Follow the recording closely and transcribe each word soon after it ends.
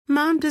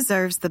Mom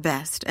deserves the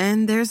best,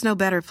 and there's no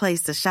better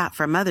place to shop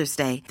for Mother's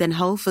Day than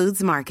Whole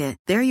Foods Market.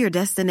 They're your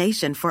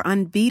destination for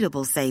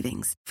unbeatable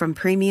savings, from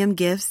premium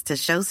gifts to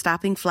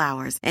show-stopping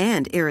flowers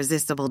and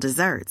irresistible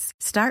desserts.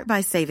 Start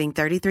by saving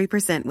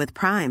 33% with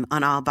Prime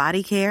on all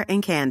body care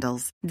and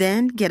candles.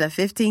 Then get a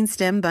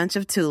 15-stem bunch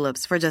of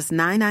tulips for just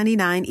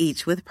 $9.99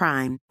 each with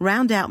Prime.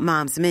 Round out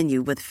Mom's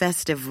menu with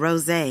festive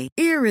rosé,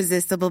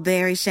 irresistible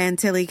berry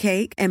chantilly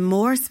cake, and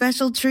more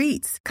special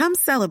treats. Come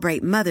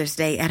celebrate Mother's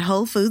Day at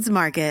Whole Foods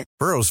Market.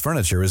 Burrow's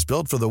furniture is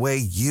built for the way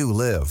you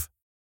live.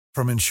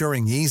 From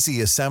ensuring easy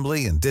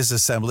assembly and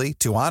disassembly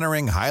to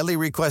honoring highly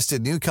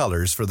requested new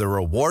colors for their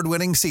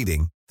award-winning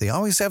seating, they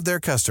always have their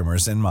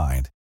customers in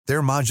mind.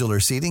 Their modular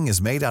seating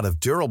is made out of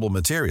durable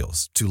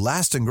materials to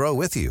last and grow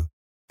with you.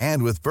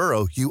 And with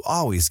Burrow, you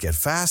always get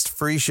fast,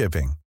 free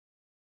shipping.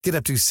 Get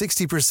up to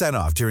 60%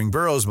 off during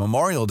Burrow's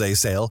Memorial Day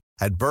sale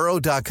at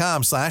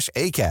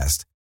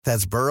burrow.com/ACAST.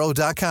 That's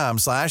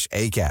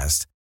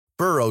burrow.com/ACAST.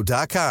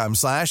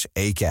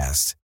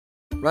 burrow.com/ACAST.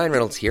 Ryan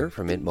Reynolds here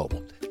from Mint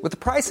Mobile. With the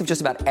price of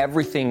just about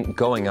everything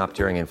going up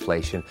during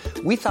inflation,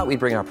 we thought we'd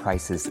bring our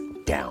prices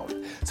down.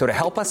 So to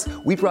help us,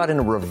 we brought in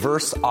a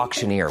reverse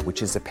auctioneer,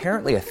 which is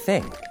apparently a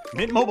thing.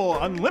 Mint Mobile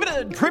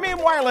Unlimited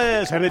Premium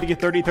Wireless. How to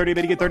get 30, 30,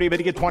 bit to get 30, bit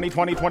to get 20,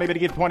 20, 20, bit to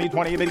get 20,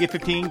 20, bit to get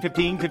 15,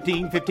 15,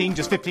 15, 15,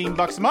 just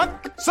 $15 a month?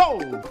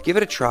 Sold! Give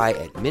it a try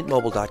at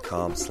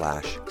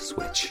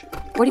mintmobile.com/switch.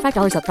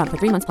 $45 up front for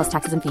 3 months plus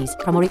taxes and fees.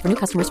 Promo rate for new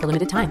customers for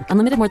limited time.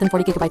 Unlimited more than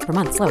 40 gigabytes per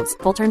month. Slows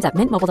full terms at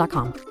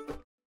mintmobile.com.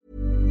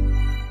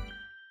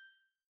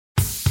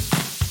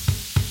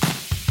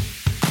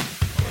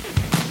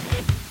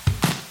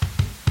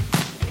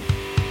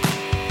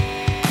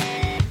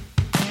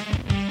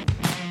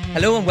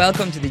 Hello and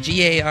welcome to the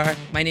GAR.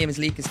 My name is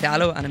Lee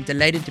Costello and I'm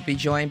delighted to be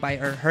joined by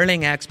our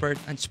hurling expert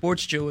and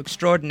sports Joe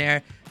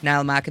extraordinaire,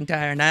 Niall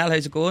McIntyre. Niall,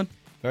 how's it going?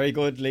 Very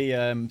good, Lee.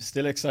 I'm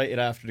still excited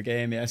after the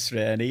game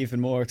yesterday, and even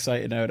more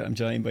excited now that I'm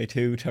joined by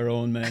two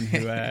Tyrone men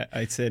who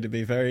I'd say to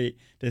be very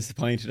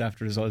disappointed after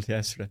the result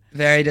yesterday.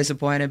 Very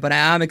disappointed, but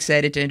I am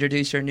excited to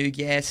introduce our new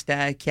guest,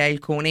 Kyle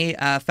Coney,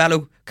 a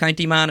fellow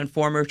county man and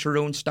former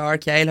Tyrone star.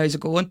 Kyle, how's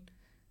it going?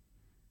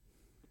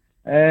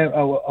 I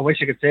wish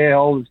I could say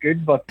all was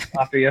good, but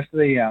after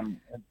yesterday,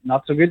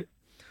 not so good.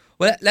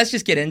 Well, let's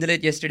just get into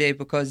it yesterday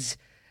because,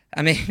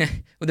 I mean, well,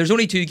 there's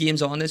only 2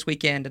 games on this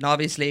weekend, and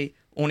obviously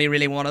only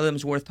really one of them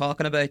is worth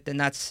talking about, and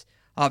that's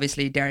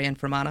obviously Derry and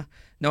Fermanagh.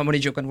 No, I'm only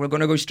joking. We're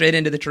going to go straight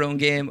into the Tyrone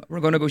game. We're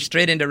going to go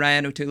straight into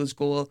Ryan O'Toole's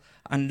goal,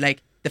 and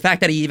like the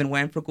fact that he even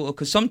went for goal,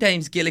 because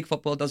sometimes Gaelic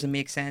football doesn't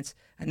make sense,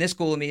 and this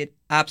goal made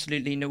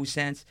absolutely no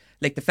sense.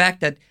 Like the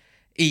fact that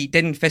he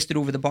didn't fist it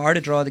over the bar to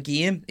draw the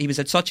game. He was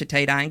at such a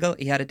tight angle.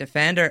 He had a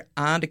defender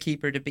and a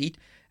keeper to beat.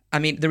 I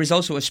mean, there was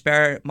also a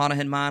spare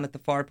Monaghan man at the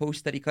far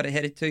post that he could have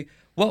hit it to.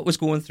 What was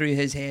going through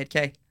his head,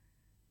 Kay?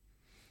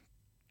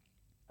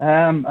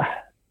 I'm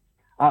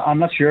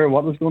not sure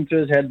what was going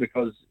through his head,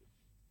 because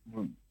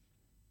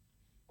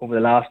over the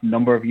last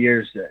number of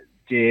years,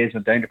 GAA's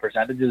went down to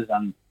percentages,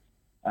 and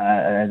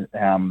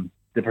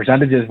the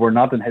percentages were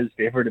not in his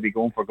favour to be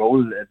going for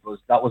goals.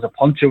 That was a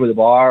punch over the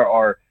bar,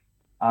 or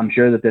I'm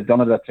sure that they've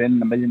done it at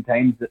training a million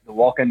times. The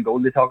walk-in goal,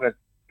 they talk it,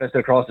 fist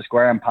across the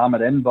square and palm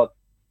it in, but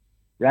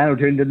Ryan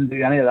O'Toole didn't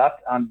do any of that.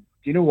 And do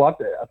you know what?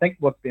 I think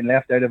what's been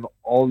left out of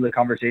all the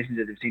conversations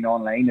that they've seen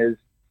online is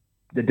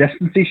the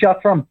distance he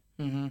shot from.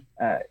 Mm-hmm.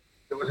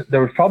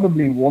 There was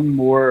probably one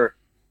more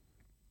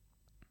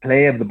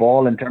play of the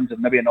ball in terms of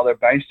maybe another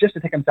bounce, just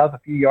to take himself a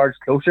few yards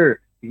closer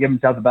to give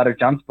himself a better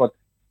chance. But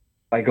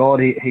by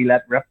God, he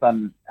let rip,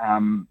 and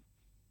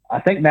I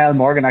think Niall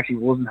Morgan actually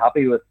wasn't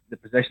happy with the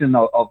positioning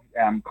of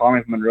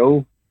Conor Monroe.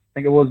 I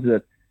think it was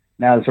that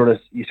Niall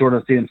you sort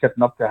of see him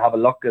sitting up to have a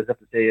look, as if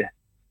to say,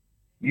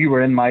 you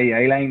were in my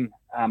eye line.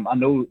 I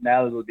know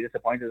Niall will be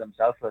disappointed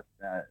himself with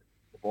the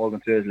ball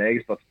going through his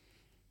legs, but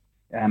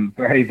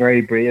very,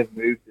 very brave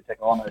move to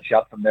take on a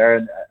shot from there.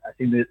 And I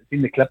seen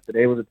the clip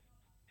today. Was it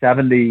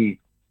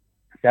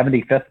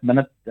 75th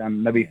minute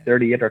and maybe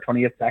 38 or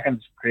 28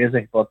 seconds?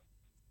 Crazy, but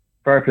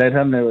fair play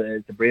to him.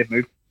 It's a brave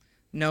move.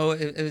 No,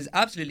 it was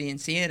absolutely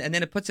insane. And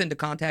then it puts into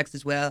context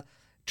as well,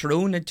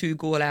 Tyrone had 2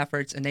 goal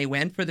efforts and they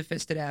went for the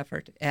fisted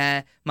effort.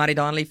 Matty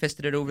Donnelly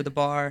fisted it over the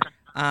bar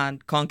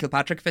and Con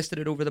Kilpatrick fisted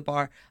it over the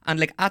bar. And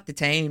like at the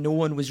time, no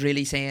one was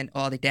really saying,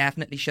 oh, they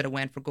definitely should have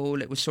went for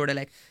goal. It was sort of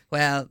like,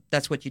 well,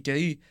 that's what you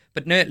do.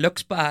 But now it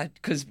looks bad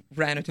because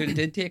Ryan O'Toole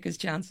did take his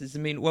chances. I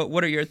mean,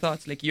 what are your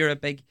thoughts? Like you're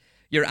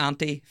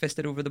anti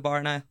fisted over the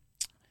bar now.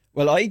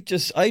 Well, I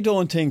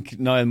don't think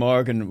Niall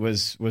Morgan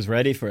was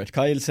ready for it.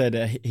 Kyle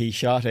said he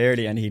shot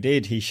early, and he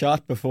did. He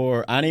shot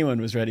before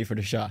anyone was ready for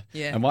the shot.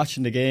 Yeah. And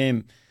watching the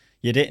game,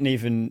 you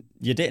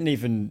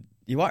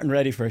weren't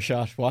ready for a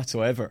shot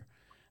whatsoever.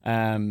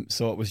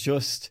 So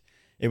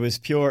it was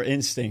pure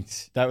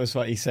instinct. That was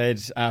what he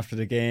said after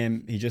the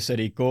game. He just said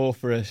he'd go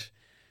for it.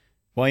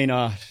 Why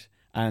not?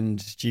 And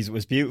geez, it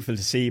was beautiful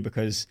to see,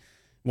 because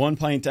 1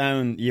 point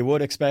down, you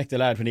would expect a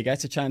lad when he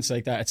gets a chance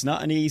like that. It's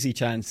not an easy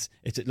chance.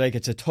 It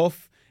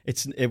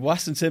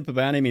wasn't simple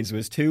by any means. There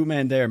was 2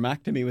 men there.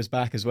 McNamee was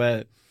back as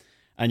well,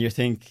 and you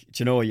think,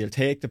 you'll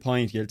take the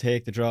point, you'll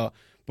take the draw.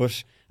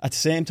 But at the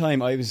same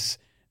time, it's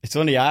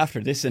only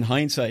after this, in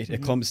hindsight,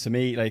 it comes to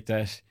me like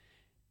that.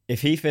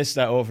 If he fists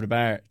that over the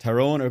bar,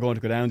 Tyrone are going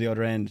to go down the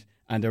other end,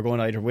 and they're going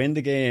to either win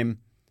the game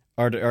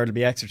or there'll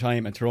be extra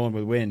time and Tyrone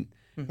will win.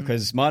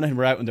 Because Monaghan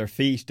were out on their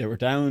feet. They were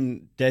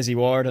down Desi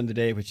Ward on the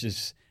day, which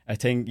is a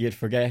thing you'd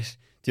forget.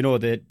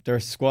 Their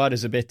squad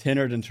is a bit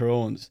thinner than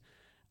Tyrone's.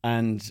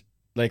 And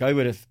I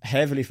would have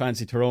heavily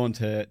fancied Tyrone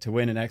to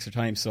win in extra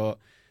time. So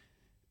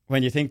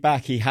when you think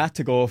back, he had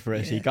to go for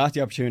it. Yeah. He got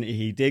the opportunity.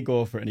 He did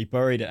go for it and he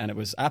buried it, and it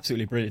was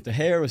absolutely brilliant. The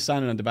hair was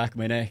standing on the back of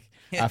my neck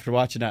after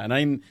watching that. And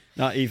I'm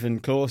not even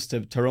close to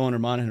Tyrone or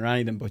Monaghan or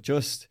any of them, but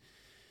just...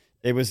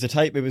 It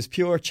was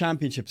pure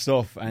championship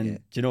stuff, and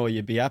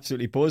you'd be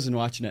absolutely buzzing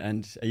watching it.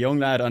 And a young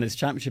lad on his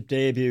championship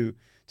debut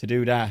to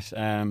do that,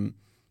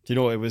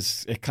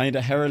 it kind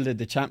of heralded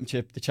the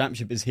championship. The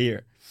championship is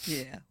here.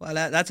 Yeah, well,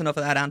 that's enough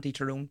of that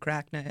anti-Tyrone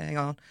crack now. Hang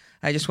on,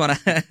 I just want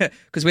to,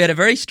 because we had a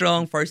very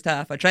strong first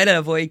half. I try to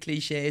avoid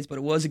cliches, but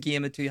it was a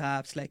game of two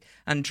halves.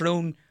 And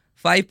Tyrone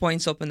 5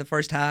 points up in the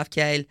first half.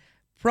 Kyle,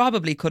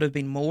 probably could have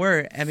been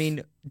more. I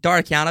mean,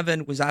 Darragh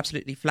Canavan was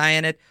absolutely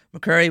flying it.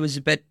 McCurry was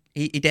a bit.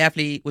 He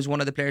definitely was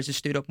one of the players who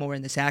stood up more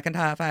in the second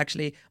half,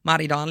 actually.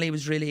 Matty Donnelly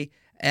was really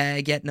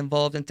getting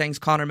involved in things.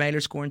 Conor Meyler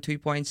scoring 2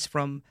 points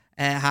from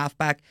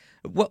half-back.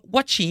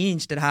 What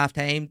changed at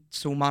half-time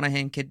so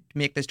Monaghan could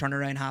make this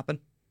turnaround happen?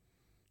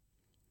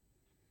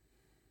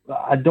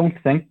 I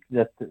don't think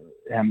that...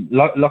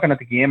 looking at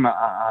the game,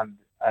 and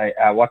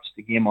I watched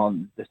the game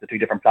on just the two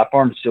different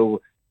platforms,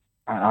 so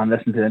and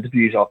listened to the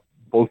interviews of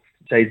both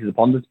sides of the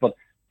pundits, but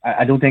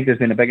I don't think there's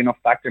been a big enough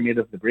factor made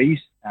of the breeze.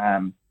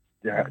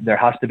 There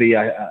has to be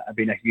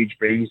been a huge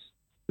breeze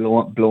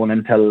blown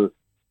in the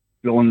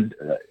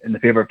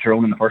favour of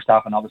Tyrone in the first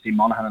half, and obviously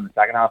Monaghan in the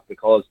second half,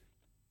 because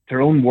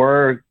Tyrone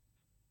were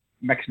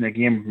mixing the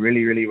game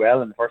really, really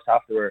well in the first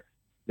half.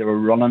 They were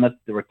running it,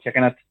 they were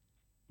kicking it,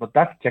 but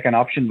that kicking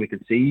option we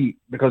could see,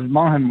 because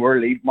Monaghan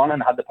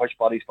had to push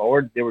bodies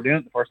forward. They were doing it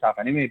in the first half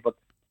anyway, but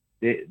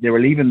they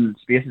were leaving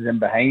spaces in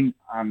behind,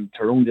 and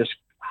Tyrone just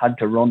had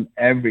to run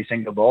every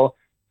single ball.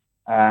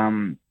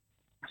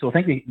 So I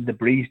think the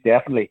breeze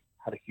definitely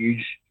had a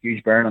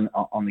huge burn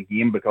on the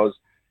game, because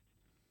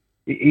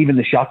even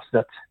the shots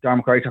that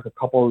Darragh McCurry took, a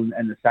couple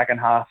in the second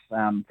half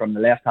from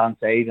the left hand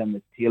side and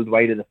the tailed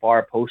wide of the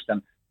far post,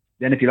 and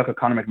then if you look at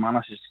Conor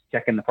McManus'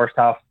 kick in the first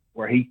half,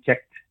 where he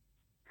kicked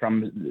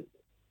from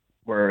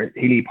where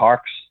Healy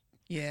Park's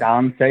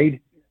stand side,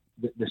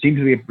 there seems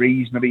to be a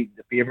breeze maybe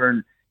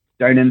favouring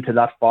down into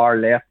that far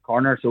left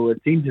corner, so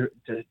it seemed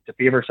to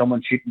favour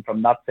someone shooting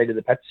from that side of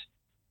the pitch.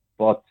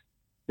 But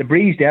the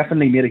breeze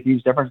definitely made a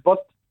huge difference.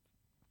 But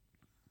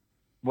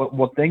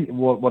what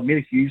made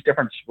a huge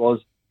difference was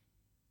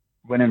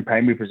winning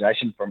primary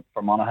possession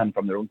for Monaghan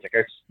from their own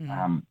kickers.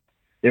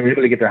 They were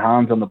able to get their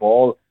hands on the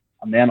ball,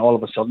 and then all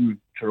of a sudden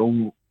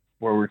Tyrone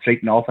were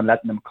retreating off and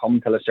letting them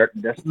come till a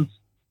certain distance,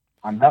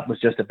 and that was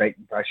just a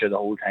biting pressure the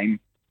whole time.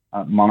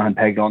 Monaghan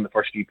pegged on the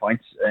first few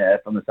points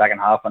from the second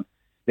half, and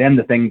then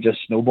the thing just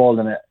snowballed,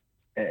 and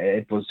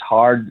it was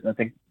hard. I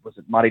think was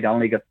it Matty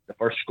Donnelly got the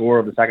first score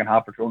of the second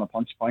half for throwing a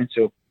punch point,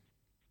 so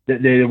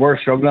they were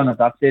struggling at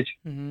that stage.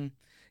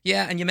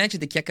 Yeah, and you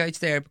mentioned the kickouts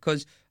there,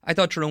 because I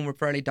thought Tyrone were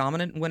fairly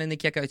dominant in winning the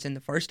kickouts in the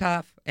first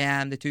half,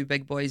 and the two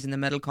big boys in the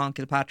middle, Con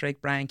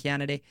Kilpatrick, Brian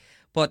Kennedy.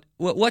 But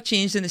what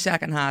changed in the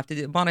second half?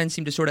 Did Monaghan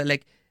seem to sort of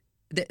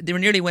they were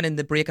nearly winning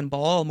the breaking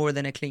ball more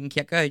than a clean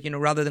kickout,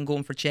 rather than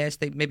going for chest,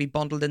 they maybe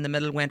bundled in the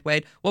middle, went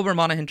wide. What were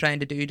Monaghan trying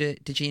to do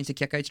to change the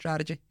kickout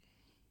strategy?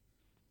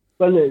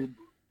 Well,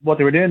 what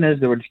they were doing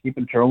is they were just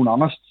keeping Tyrone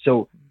honest.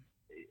 So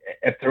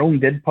if Tyrone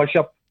did push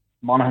up,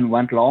 Monaghan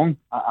went long,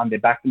 and they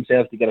backed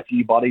themselves to get a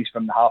few bodies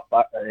from the half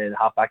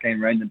back line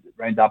round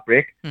that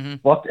break.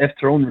 But if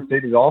Tyrone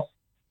retreated off,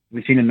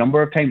 we've seen a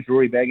number of times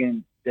Rory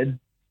Beggan did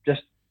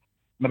just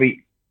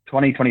maybe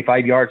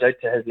 20-25 yards out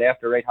to his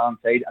left or right hand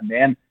side, and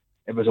then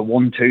it was a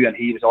 1-2, and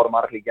he was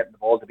automatically getting the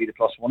ball to be the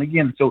 +1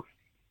 again. So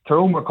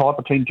Tyrone were caught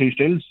between two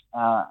stools,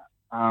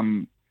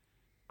 and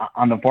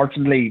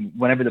unfortunately,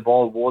 whenever the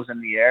ball was in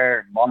the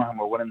air, Monaghan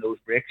were winning those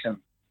breaks. And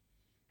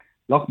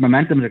look,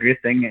 momentum is a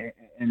great thing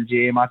in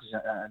GA matches.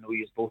 I know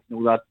you both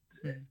know that.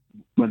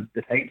 When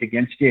the tide's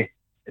against you,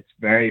 it's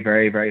very,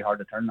 very, very hard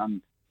to turn.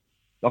 And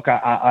look,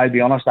 I'll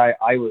be honest,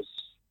 I was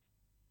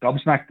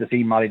gobsmacked to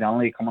see Matty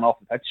Donnelly coming off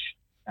the pitch.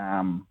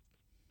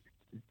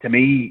 To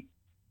me,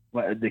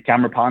 the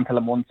camera panned to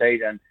him one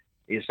side, and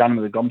he was standing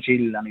with a gum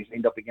shield, and he's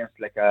leaned up against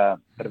like a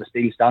bit of a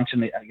steel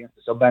stanchion against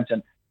the sub-bench,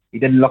 and he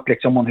didn't look like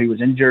someone who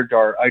was injured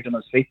or out on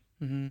his feet.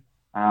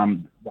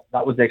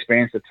 That was the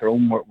experience that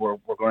Tyrone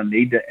were going to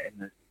need in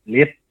the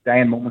late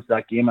dying moments of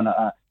that game, and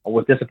I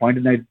was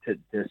disappointed now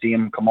to see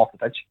him come off the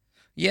pitch.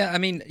 Yeah, I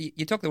mean,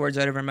 you took the words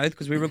out of our mouth,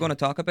 because we were going to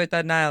talk about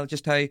that, Niall,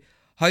 just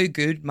how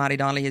good Matty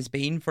Donnelly has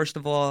been, first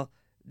of all,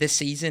 this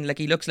season. Like,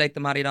 he looks like the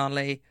Matty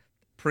Donnelly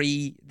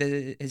pre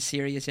his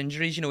serious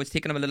injuries. It's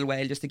taken him a little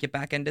while just to get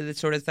back into this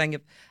sort of thing.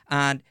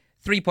 And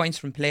 3 points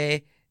from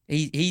play.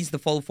 He's the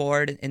full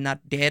forward in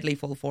that deadly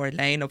full forward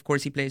line. Of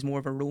course, he plays more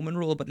of a Roman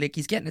role, but like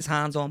he's getting his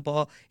hands on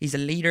ball. He's a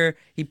leader.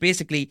 He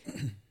basically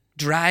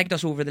dragged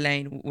us over the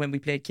line when we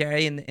played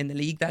Kerry in the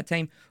league that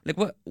time. Like,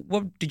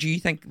 what did you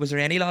think? Was there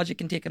any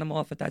logic in taking him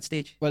off at that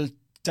stage? Well,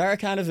 Darragh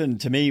Canavan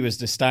to me was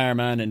the star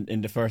man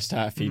in the first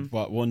half. He'd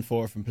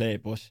 1-4 from play,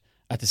 but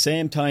at the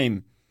same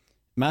time,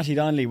 Matty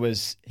Donnelly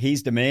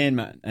he's the main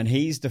man, and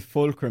he's the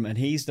fulcrum, and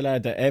he's the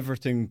lad that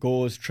everything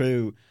goes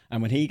through.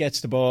 And when he gets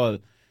the ball,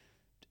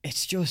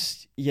 it's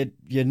just, you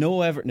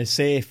know everything is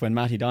safe when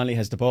Matty Donnelly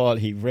has the ball.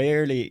 He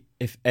rarely,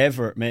 if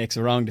ever, makes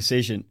a wrong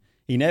decision.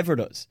 He never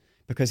does,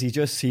 because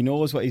he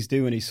knows what he's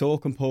doing. He's so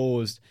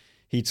composed.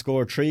 He'd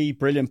scored 3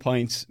 brilliant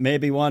points.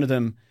 Maybe one of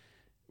them,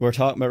 we're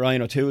talking about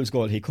Ryan O'Toole's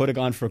goal. He could have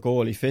gone for a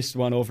goal. He fisted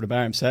one over the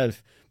bar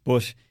himself.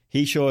 But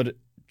he showed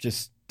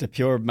just the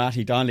pure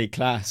Matty Donnelly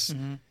class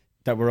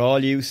that we're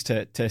all used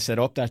to set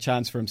up that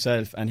chance for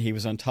himself. And he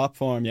was on top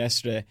form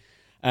yesterday.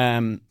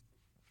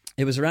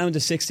 It was around the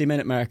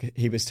 60-minute mark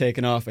he was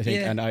taken off, I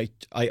think, and I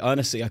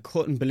honestly, I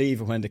couldn't believe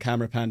it when the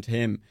camera panned to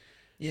him.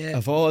 Yeah.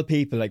 Of all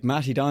people, like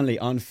Matty Donnelly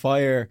on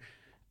fire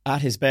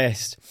at his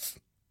best.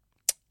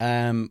 I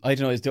don't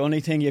know, the only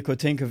thing you could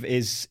think of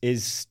was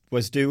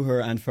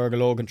Dooher and Fergal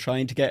Logan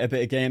trying to get a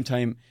bit of game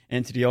time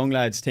into the young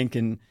lads,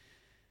 thinking,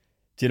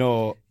 you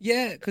know...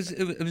 Yeah, because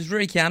it was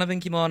Rory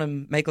Canavan came on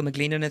and Michael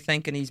McGleenan, I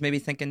think, and he's maybe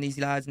thinking these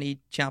lads need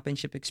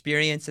championship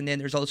experience, and then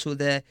there's also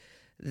the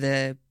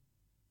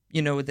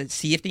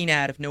safety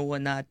net of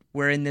knowing that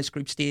we're in this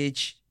group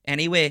stage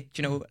anyway.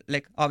 You know,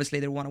 like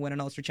obviously they want to win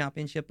an Ulster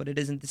Championship, but it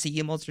isn't the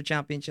CM Ulster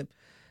Championship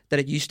that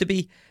it used to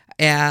be.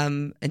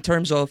 In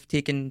terms of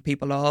taking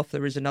people off,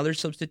 there was another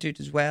substitute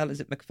as well.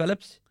 Is it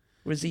McPhillips?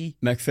 Was he?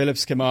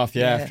 McPhillips came off,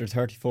 after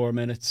 34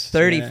 minutes.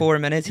 34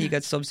 minutes, he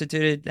got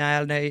substituted.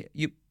 Now,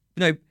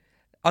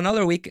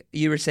 another week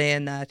you were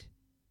saying that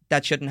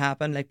shouldn't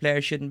happen. Like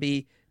players shouldn't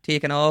be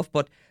taken off,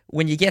 but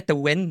when you get the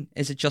win,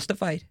 is it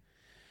justified?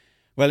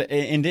 Well,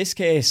 in this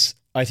case,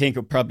 I think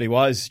it probably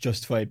was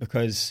justified,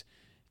 because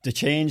the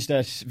change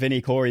that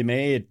Vinnie Corey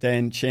made,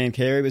 then Shane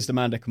Carey was the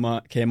man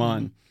that came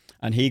on,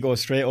 and he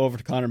goes straight over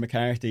to Conor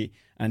McCarthy,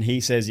 and he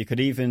says you could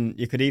even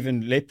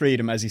lip read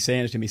him as he's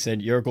saying it to him. He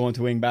said, "You're going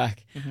to wing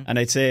back," and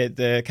I'd say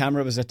the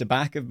camera was at the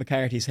back of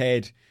McCarthy's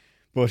head,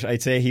 but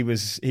I'd say he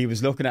was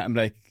looking at him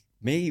like,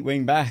 "Me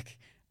wing back."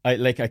 I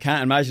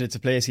can't imagine it's a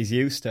place he's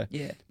used to.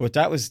 Yeah. But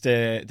that was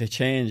the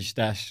change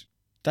that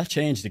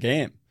changed the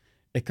game.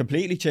 It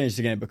completely changed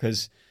the game,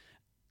 because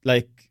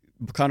like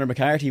Conor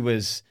McCarthy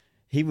was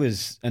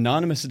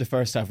anonymous in the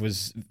first half.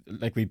 Was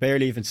like we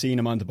barely even seen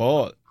him on the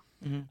ball,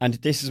 and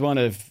this is one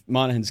of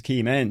Monaghan's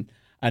key men.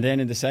 And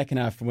then in the second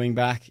half, from wing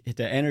back,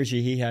 the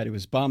energy he had, it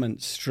was bombing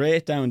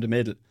straight down the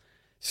middle,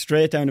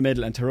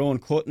 and Tyrone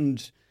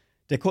couldn't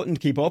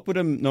keep up with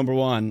him, number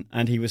one,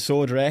 and he was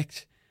so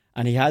direct,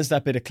 and he has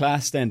that bit of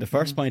class. Then the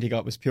first point he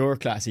got was pure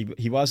class.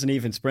 He wasn't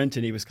even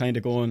sprinting. He was kind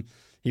of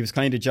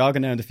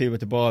jogging down the field with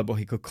the ball, but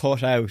he could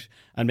cut out.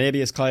 And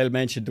maybe, as Kyle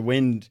mentioned, the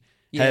wind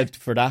helped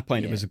for that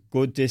point. It was a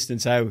good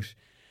distance out.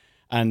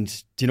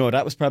 And,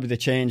 that was probably the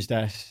change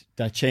that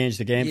changed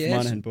the game for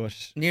Monaghan.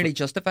 But nearly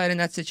justified in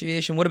that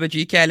situation. What about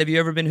you, Kyle? Have you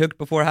ever been hooked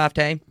before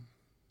half-time?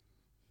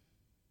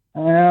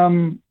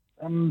 I'm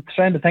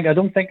trying to think. I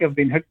don't think I've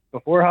been hooked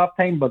before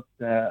half-time, but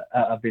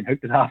I've been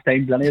hooked at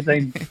half-time plenty of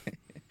times.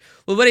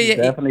 Well, what are you...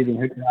 Definitely been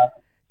hooked at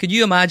half-time. Could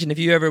you imagine if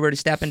you ever were to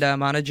step into a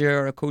manager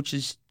or a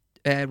coach's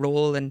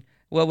role, and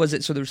what was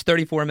it? So there was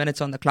 34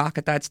 minutes on the clock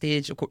at that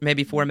stage,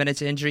 maybe 4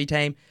 minutes injury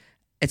time.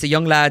 It's a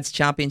young lad's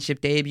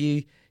championship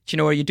debut.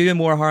 Are you doing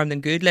more harm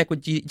than good? Like,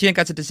 do you think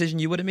that's a decision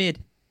you would have made?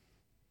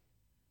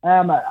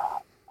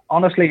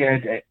 Honestly,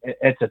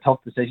 it's a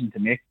tough decision to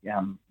make.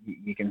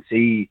 You can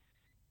see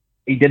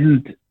he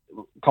didn't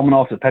coming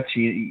off the pitch.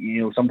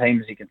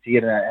 Sometimes you can see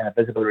it in a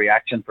visible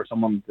reaction for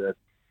someone that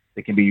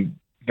can be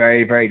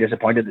very, very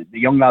disappointed. The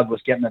young lad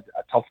was getting a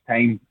tough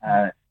time.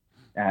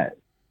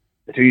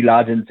 The two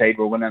lads inside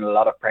were winning a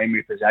lot of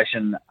primary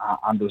possession,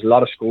 and there was a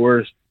lot of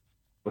scores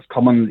was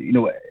coming.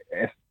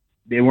 If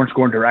they weren't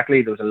scoring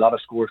directly, there was a lot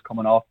of scores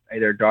coming off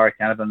either Darragh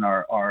Canavan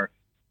or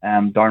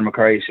Darren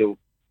McCurry. So,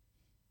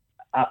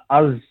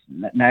 as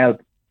Niall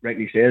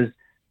rightly says,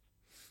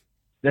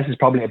 this is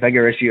probably a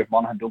bigger issue if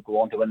Monaghan don't go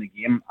on to win the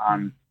game,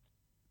 and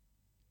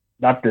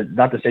that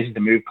decision to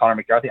move Conor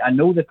McCarthy. I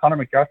know that Conor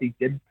McCarthy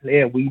did play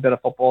a wee bit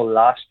of football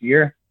last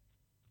year.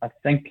 I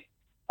think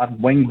at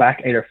wing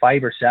back, either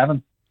 5 or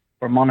 7.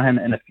 For Monaghan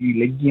in a few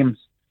league games,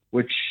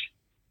 which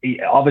he's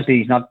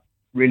not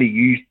really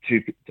used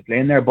to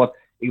playing there, but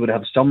he would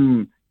have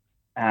some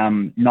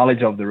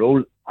knowledge of the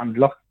role. And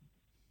look,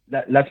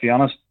 let's be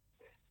honest,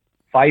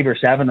 5 or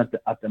 7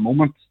 at the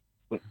moment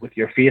with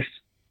your face,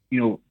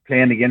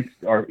 playing against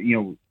or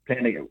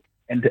playing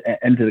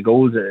into the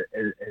goals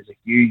is a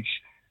huge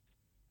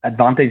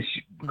advantage,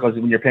 because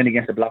when you're playing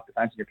against a block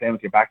defence and you're playing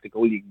with your back to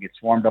goal, you can get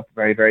swarmed up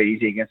very, very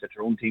easy against a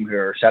Tyrone team who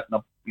are setting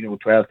up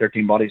 12,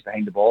 13 bodies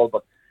behind the ball.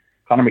 But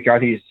Conor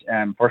McCarthy's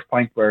first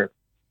point, where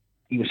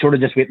he was sort of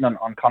just waiting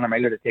on Conor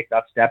Miller to take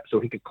that step so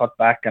he could cut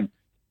back and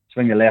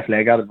swing the left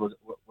leg at it was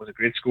a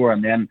great score.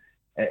 And then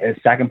his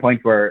second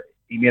point where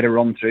he made a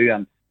run through,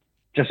 and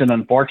just an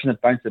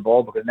unfortunate bounce of the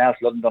ball because Nels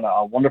Ludden done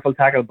a wonderful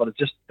tackle, but it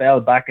just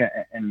fell back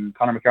in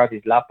Conor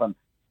McCarthy's lap, and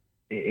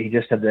he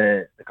just had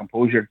the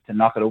composure to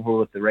knock it over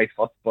with the right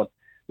foot. But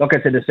look,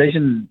 it's a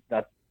decision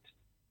that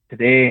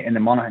today in the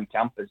Monaghan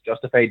camp is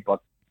justified,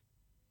 but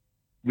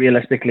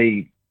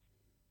realistically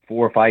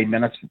 4 or 5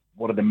 minutes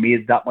would have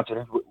made that much of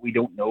it. We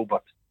don't know,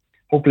 but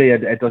hopefully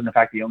it doesn't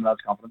affect the young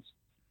lad's confidence.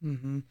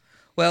 Mm-hmm.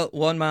 Well,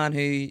 one man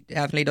who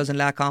definitely doesn't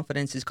lack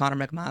confidence is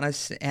Conor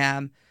McManus.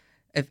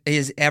 If he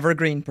is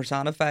evergreen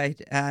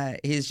personified.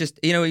 He's just,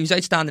 he was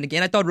outstanding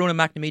again. I thought Ronan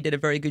McNamee did a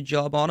very good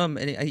job on him.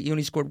 He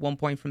only scored 1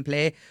 point from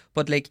play,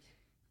 but like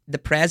the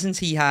presence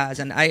he has,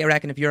 and I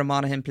reckon if you're a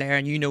Monaghan player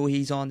and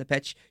he's on the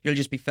pitch, you'll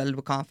just be filled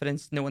with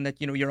confidence, knowing that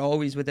you're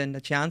always within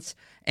the chance.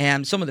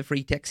 Some of the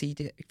free kicks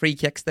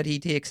that he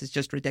takes is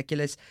just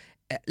ridiculous.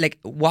 Like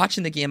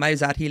watching the game, I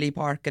was at Healy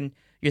Park, and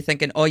you're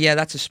thinking, oh yeah,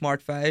 that's a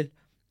smart foul.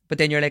 But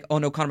then you're like, oh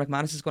no, Conor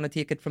McManus is going to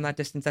take it from that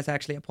distance. That's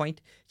actually a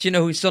point.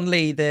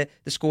 Suddenly the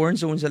scoring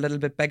zone's a little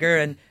bit bigger,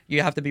 and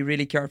you have to be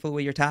really careful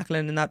with your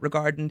tackling in that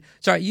regard. And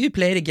sorry, you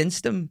played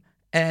against him,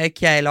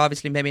 Kyle.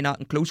 Obviously, maybe not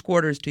in close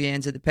quarters, two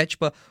ends of the pitch.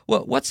 But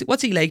what's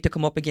he like to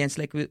come up against?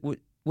 Like,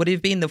 would he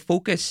have been the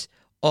focus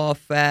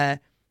of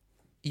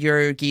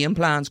your game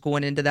plans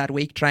going into that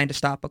week, trying to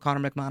stop a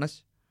Conor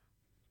McManus?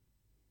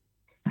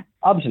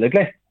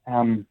 Absolutely.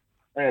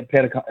 I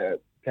played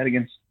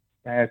against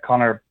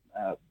Conor.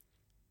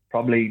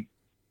 Probably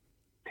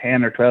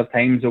 10 or 12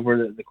 times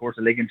over the course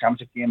of league and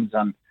championship games,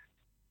 and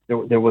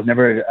there was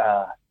never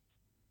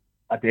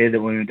a day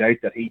that we went out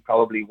that he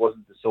probably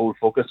wasn't the sole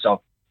focus of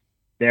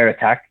their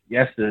attack.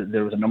 Yes,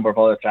 there was a number of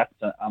other threats,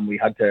 and we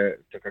had to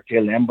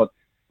curtail them, but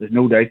there's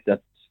no doubt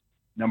that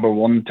number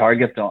one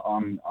target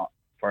for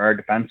our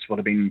defence would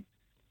have been,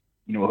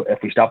 if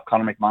we stop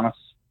Conor McManus,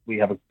 we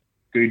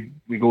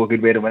go a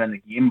good way to winning the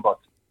game. But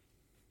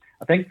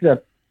I think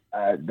that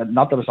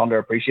not that it's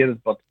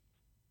underappreciated, but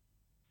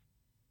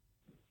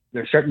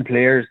there are certain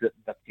players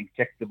that can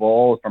kick the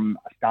ball from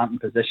a standing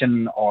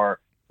position or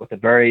with a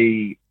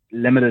very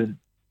limited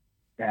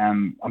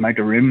amount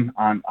of room.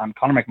 And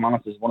Conor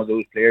McManus is one of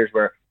those players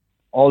where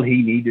all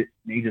he needs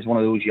is one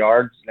of those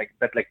yards, like a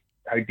bit like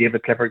how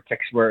David Clifford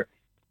kicks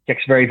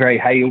very, very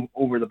high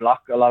over the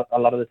block a lot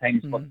of the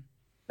times. Mm-hmm. But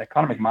like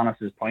Conor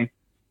McManus's point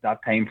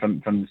that time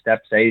from the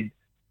step side,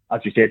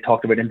 as you said,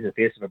 talked about into the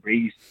face of a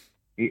breeze.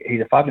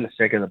 He's a fabulous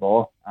striker of the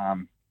ball.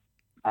 And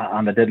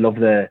I did love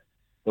the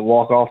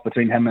walk off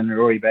between him and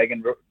Rory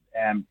Beggan.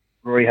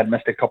 Rory had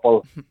missed a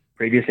couple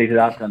previously to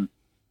that, and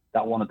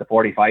that one at the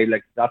 45,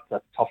 like that's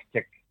a tough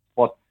kick.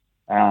 But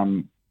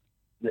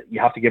you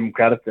have to give him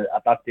credit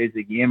at that stage of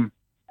the game,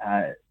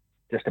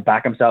 just to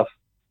back himself,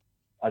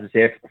 as I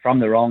say, from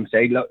the wrong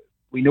side. Look,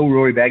 we know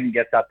Rory Beggan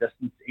gets that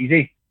distance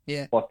easy,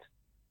 yeah, but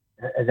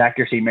his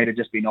accuracy might have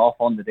just been off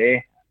on the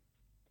day.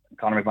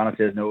 Conor McManus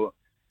says, no,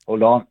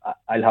 hold on,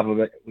 I'll have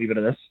a wee bit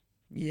of this.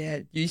 Yeah,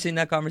 you seen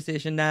that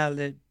conversation now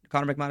that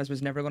Conor McManus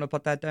was never going to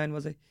put that down,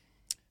 was he?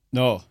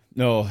 No.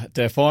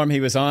 The form he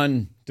was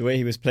on, the way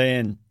he was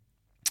playing,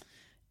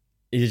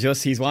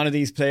 he's one of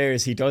these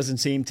players, he doesn't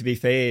seem to be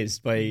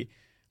fazed by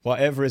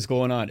whatever is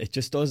going on. It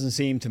just doesn't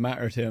seem to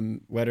matter to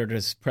him whether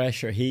there's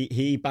pressure.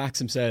 He backs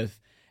himself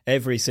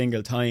every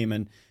single time.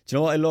 And do you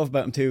know what I love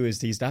about him too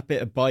is he's that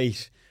bit of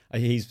bite.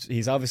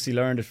 He's obviously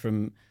learned it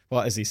from,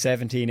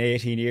 17,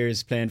 18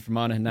 years playing for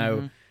Monaghan now.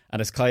 Mm-hmm.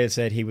 And as Kyle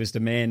said, he was the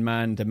main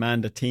man, the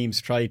man that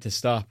teams tried to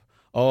stop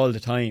all the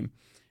time.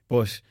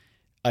 But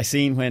I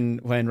seen when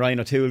Ryan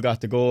O'Toole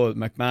got the goal,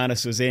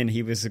 McManus was in.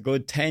 He was a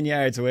good 10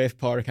 yards away from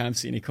Pádraig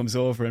Campsey, and he comes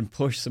over and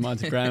pushes him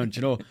onto the ground,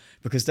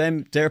 because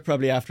they're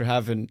probably after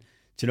having,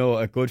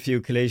 a good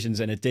few collisions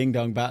and a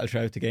ding-dong battle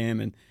throughout the game,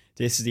 and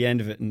this is the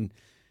end of it. And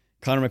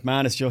Conor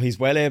McManus, he's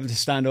well able to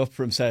stand up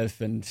for himself,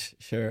 and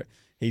sure,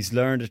 he's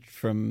learned it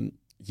from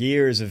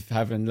years of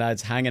having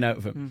lads hanging out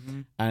of him,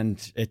 mm-hmm.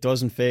 and it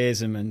doesn't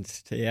faze him. And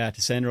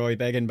to send Rory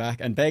Beggan back,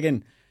 and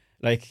Beggan,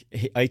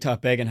 I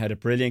thought Beggan had a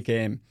brilliant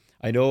game.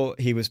 I know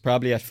he was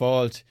probably at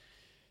fault.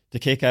 The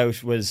kick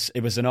out was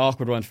an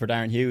awkward one for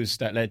Darren Hughes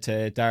that led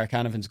to Derek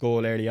Hannivan's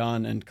goal early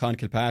on, and Con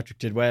Kilpatrick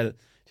did well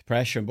to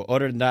pressure him. But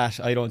other than that,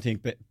 I don't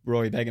think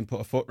Rory Beggan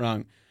put a foot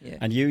wrong. Yeah.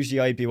 And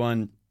usually I'd be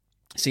one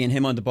seeing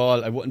him on the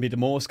ball. I wouldn't be the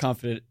most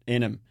confident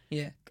in him.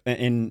 Yeah.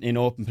 In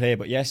open play.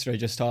 But yesterday I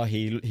just thought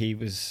he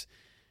was.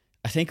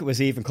 I think it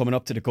was even coming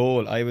up to the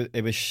goal.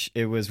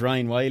 It was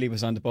Ryan Wiley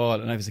was on the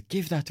ball, and I was like,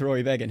 give that to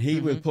Rory Beggan. He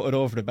mm-hmm. will put it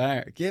over the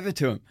bar. Give it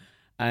to him.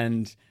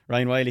 And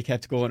Ryan Wiley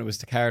kept going. It was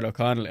to Carl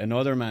O'Connell,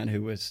 another man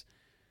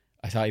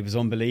I thought he was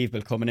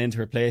unbelievable, coming in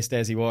to replace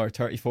Desi Ward,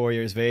 34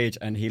 years of age,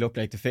 and he looked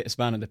like the fittest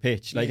man on the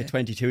pitch, like a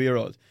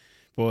 22-year-old.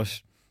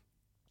 But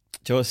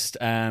just,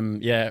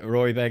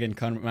 Rory Beggan,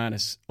 Conor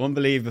McManus,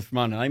 unbelievable for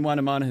Monaghan. I'm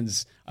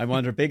one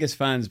of their biggest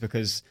fans,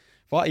 because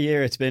what a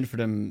year it's been for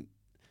them.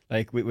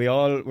 Like, we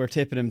all were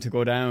tipping them to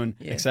go down,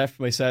 except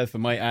for myself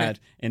and my ad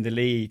in the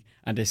league,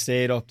 and they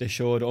stayed up, they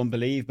showed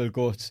unbelievable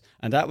guts,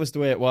 and that was the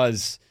way it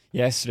was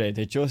yesterday.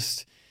 They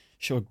just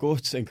show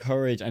guts and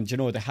courage, and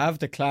they have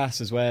the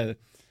class as well.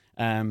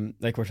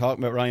 Like we're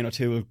talking about Ryan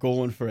O'Toole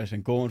going for it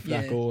and going for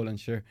that goal, and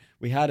sure,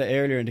 we had it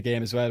earlier in the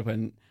game as well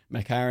when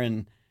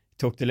McCarron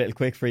took the little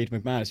quick free to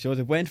McManus.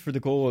 They went for the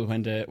goal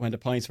when the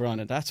points were on,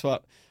 and that's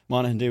what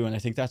Monaghan do, and I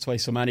think that's why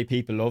so many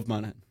people love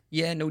Monaghan.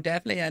 Yeah, no,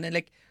 definitely, and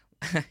like.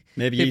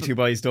 Maybe you two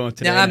boys don't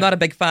today. No, I'm not a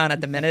big fan at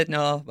the minute.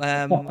 No,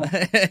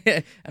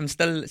 I'm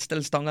still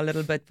stung a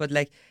little bit, but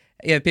like,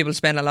 yeah, people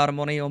spend a lot of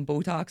money on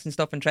Botox and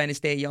stuff and trying to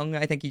stay young.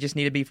 I think you just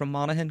need to be from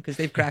Monaghan because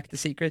they've cracked the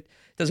secret.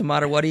 Doesn't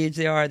matter what age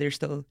they are, they're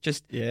still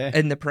just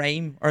in the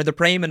prime, or the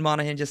prime in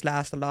Monaghan just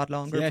lasts a lot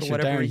longer. Yeah, for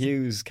whatever Darren reason.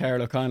 Hughes,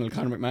 Carol O'Connell,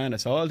 Conor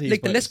McManus, all these.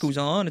 Like boys. the list goes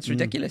on. It's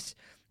ridiculous.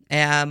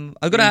 I'm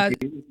gonna.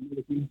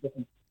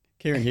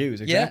 Kieran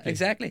Hughes,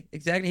 exactly. Yeah,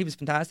 exactly. He was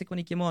fantastic when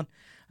he came on.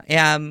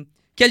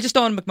 Kel, just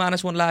on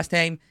McManus one last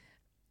time,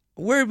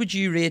 where would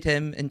you rate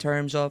him in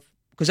terms of?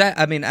 Because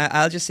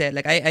I'll just say it,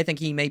 like I think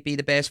he might be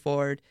the best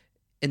forward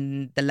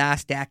in the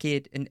last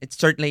decade, and it's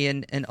certainly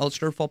in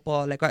Ulster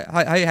football. Like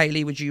how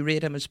highly would you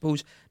rate him? I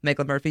suppose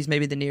Michael Murphy's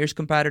maybe the nearest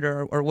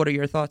competitor, or what are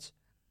your thoughts?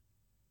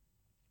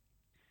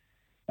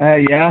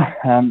 There's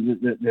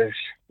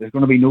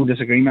going to be no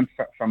disagreement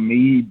from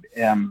me.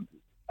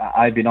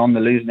 I've been on the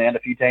losing end a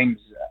few times.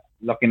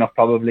 Lucky enough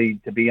probably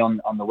to be on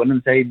the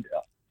winning side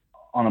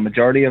on a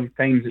majority of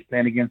times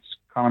playing against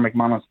Conor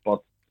McManus,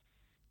 but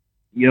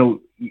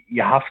you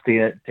have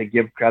to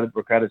give credit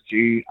where credit's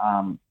due.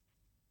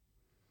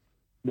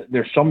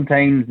 There's some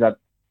times that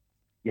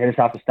you just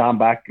have to stand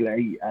back.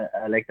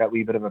 I like that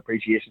wee bit of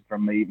appreciation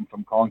from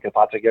Colin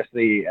Kilpatrick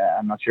yesterday.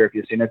 I'm not sure if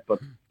you've seen it, but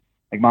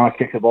McManus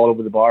kicks the ball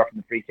over the bar from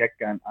the free kick,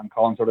 and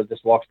Colin sort of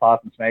just walks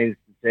past and smiles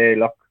to say,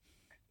 look,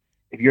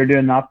 if you're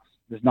doing that,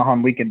 there's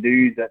nothing we can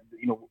do. That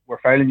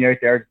we're fouling you out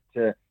there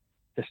to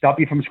stop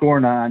you from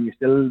scoring, and you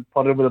still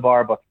put it over the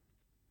bar. But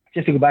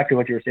just to go back to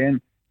what you were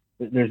saying,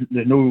 there's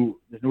no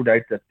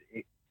doubt that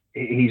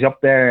he's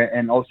up there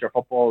in Ulster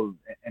football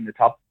in the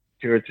top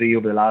 2 or 3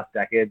 over the last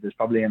decade. There's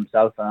probably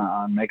himself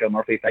and Michael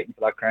Murphy fighting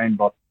for that crown.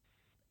 But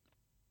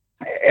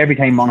every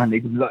time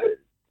Monaghan,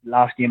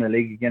 last game of the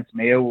league against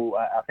Mayo,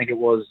 I think it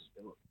was,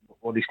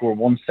 what he scored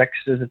 1-6,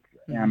 is it?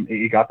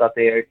 He got that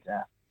day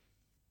out.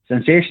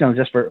 Sensational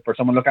just for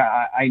someone. Look,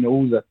 I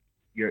know that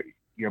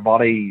your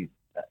body,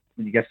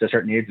 when you get to a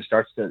certain age, it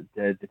starts to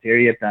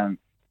deteriorate and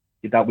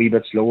get that wee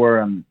bit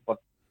slower. But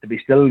to be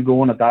still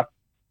going at that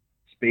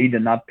speed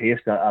and that pace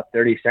at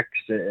 36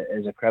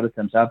 is a credit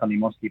to himself, and he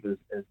must keep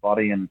his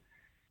body in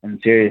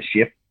serious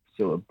shape.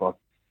 So, but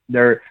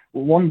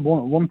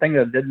one thing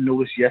that I didn't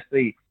notice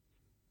yesterday,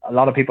 a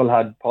lot of people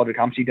had Padraig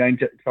Hampsey down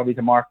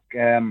to mark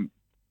Conor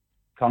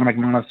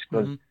McManus,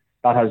 because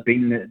that has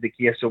been the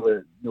case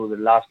over the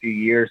last few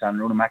years, and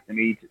Ronan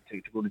McNamee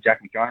to go to Jack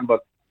McCarron.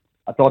 But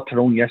I thought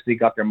Tyrone yesterday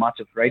got their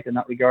matchup right in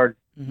that regard.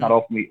 Not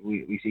often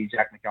we see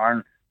Jack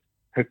McCarron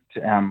hooked,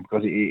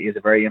 because he is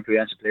a very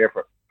influential player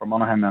for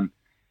Monaghan. And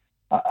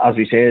as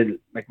we said,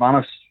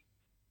 McManus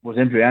was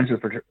influential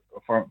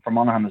for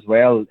Monaghan as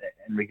well,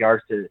 in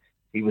regards to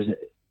he was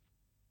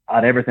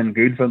at everything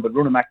good for him. But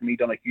Ronan McNamee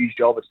done a huge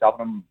job at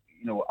stopping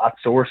him, at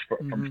source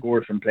from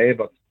scores from play.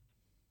 But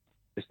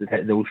just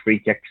those free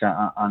kicks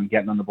and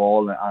getting on the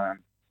ball, and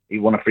he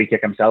won a free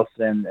kick himself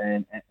in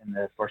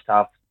the first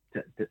half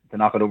to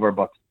knock it over.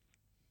 But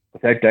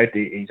without doubt,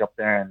 he's up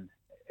there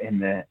in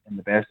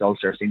the best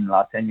Ulster seen in the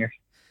last 10 years.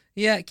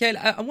 Yeah, Kyle,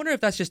 I wonder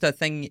if that's just a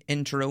thing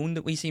in Tyrone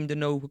that we seem to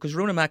know, because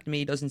Ronan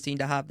McNamee doesn't seem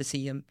to have the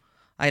same,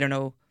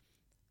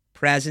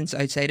 presence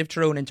outside of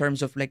Tyrone in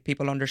terms of like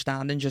people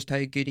understanding just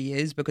how good he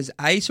is, because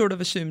I sort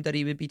of assumed that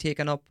he would be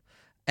taking up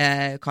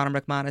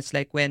Conor McManus,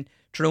 like when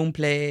Tyrone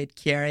played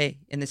Kerry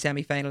in the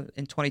semi-final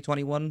in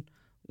 2021,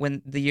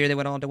 when the year they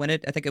went on to win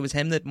it. I think it was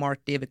him that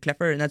marked David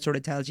Clifford, and that sort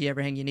of tells you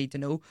everything you need to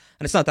know.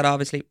 And it's not that,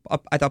 obviously,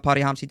 I thought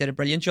Paddy Hampsey did a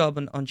brilliant job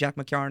on Jack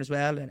McCarron as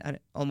well, and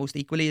almost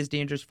equally as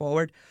dangerous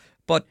forward.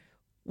 But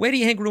where do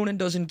you think Ronan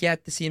doesn't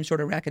get the same sort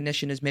of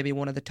recognition as maybe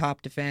one of the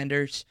top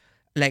defenders?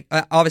 Like,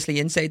 obviously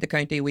inside the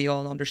county we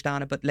all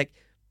understand it, but like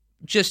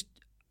just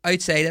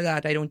outside of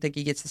that, I don't think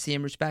he gets the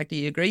same respect. Do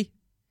you agree?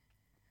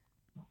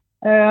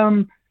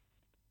 I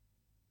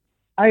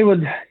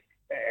would.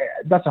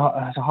 That's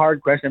a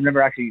hard question. I've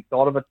never actually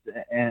thought of it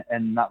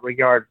in that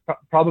regard.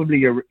 Probably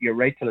you're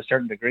right to a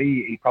certain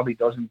degree. He probably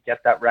doesn't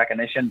get that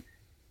recognition,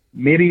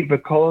 maybe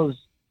because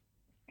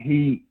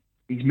he's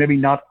maybe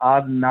not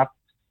adding that,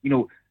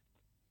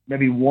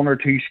 maybe 1 or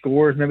 2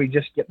 scores, maybe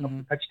just getting up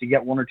the pitch to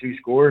get 1 or 2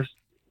 scores.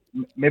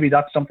 Maybe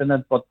that's something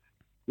that. But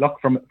look,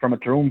 from a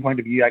Tyrone point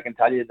of view, I can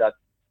tell you that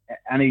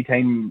any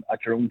time a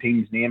Tyrone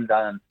team's named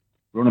and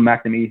Ronan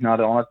McNamee's not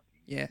on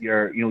it,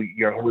 you're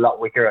a whole lot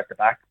weaker at the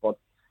back. But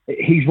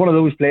he's one of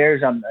those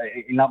players, and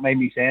he'll not mind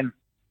me saying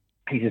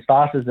he's as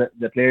fast as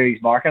the player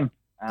he's marking.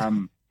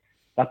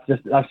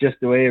 That's just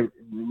the way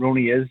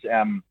Rooney is.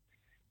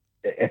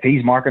 If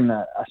he's marking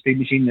a speed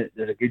machine,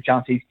 there's a good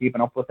chance he's keeping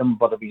up with him.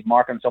 But if he's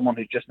marking someone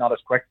who's just not as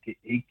quick,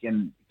 he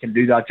can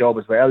do that job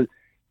as well.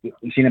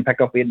 We've seen him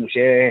pick up Aidan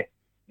O'Shea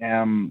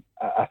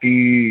a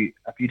few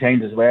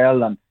times as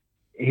well, and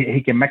he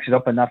can mix it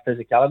up in that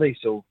physicality.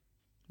 So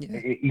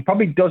He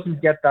probably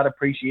doesn't get that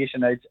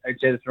appreciation outside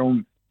the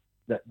throne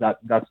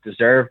that's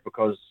deserved,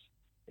 because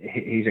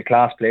he's a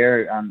class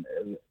player, and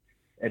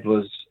it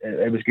was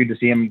good to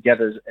see him get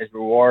his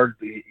reward.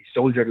 He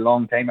soldiered a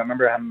long time. I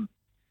remember him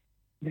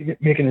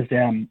making his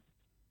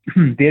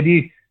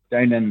debut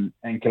down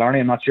in Killarney.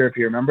 I'm not sure if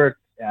you remember.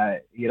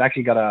 He had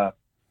actually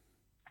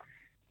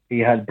he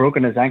had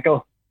broken his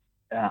ankle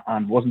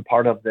and wasn't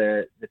part of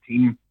the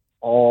team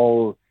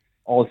all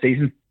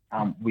season.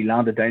 We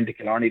landed down to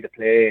Killarney to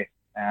play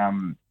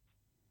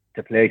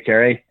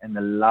Kerry in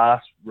the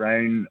last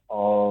round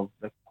of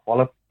the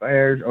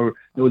qualifiers, or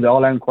no, the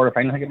All-Ireland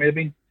quarter-final, I think it may have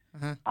been.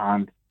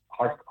 And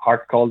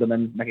Hart called him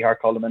in. Mickey Hart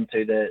called him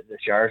into the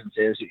showers and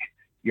says,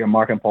 "You're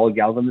marking Paul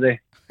Galvin today,"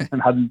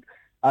 and had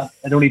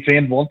only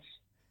trained once,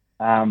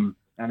 and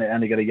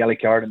he got a yellow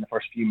card in the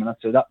first few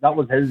minutes. So that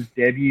was his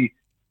debut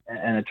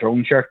in a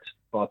Tyrone shirt,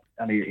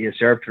 and he has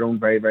served Tyrone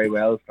very, very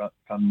well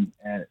from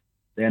the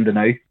end to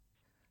now.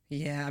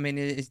 Yeah, I mean,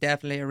 he's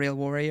definitely a real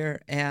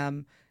warrior.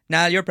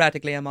 Now you're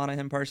practically a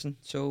Monaghan person,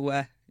 so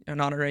an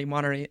honorary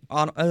Monaghan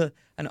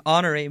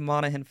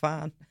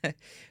fan.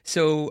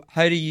 So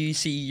how do you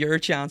see your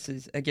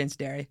chances against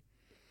Derry?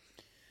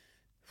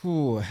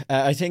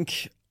 I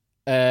think,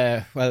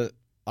 well,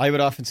 I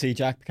would often see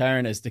Jack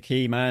McCarron as the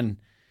key man.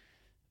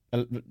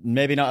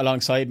 Maybe not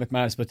alongside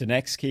McManus, but the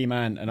next key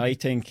man. And I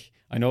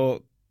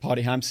know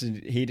Paddy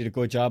Hampson, he did a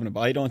good job in it, but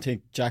I don't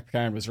think Jack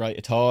McCarron was right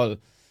at all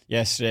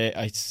yesterday.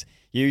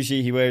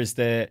 Usually he was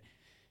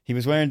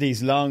wearing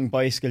these long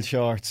bicycle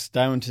shorts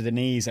down to the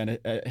knees, and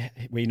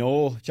we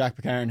know Jack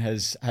McCarron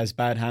has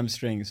bad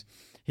hamstrings.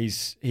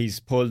 He's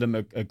pulled them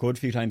a good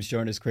few times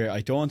during his career.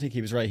 I don't think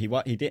he was right.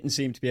 He didn't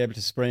seem to be able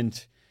to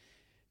sprint,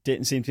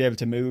 didn't seem to be able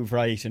to move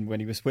right, and when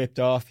he was whipped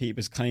off,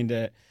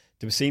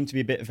 there seemed to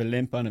be a bit of a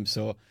limp on him.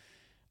 So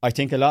I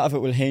think a lot of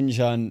it will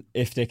hinge on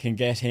if they can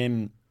get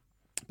him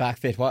back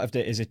fit.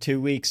 Is it 2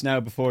 weeks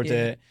now before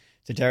the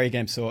Derry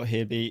game? So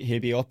he'll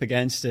be up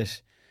against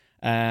it.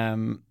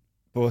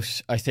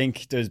 But I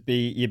think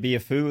you'd be a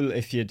fool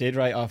if you did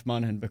write off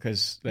Monaghan,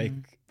 because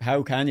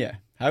how can you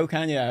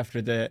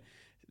after the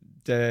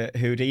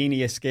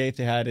Houdini escape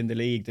they had in the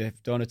league?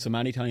 They've done it so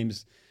many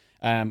times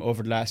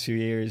over the last few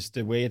years.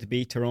 The way to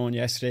beat Tyrone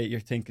yesterday,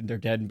 you're thinking they're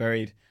dead and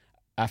buried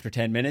after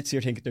 10 minutes.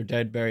 You're thinking they're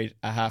dead and buried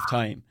at half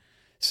time.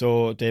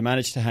 So they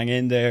managed to hang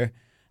in there.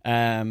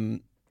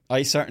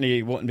 I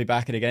certainly wouldn't be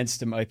backing against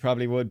them. I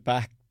probably would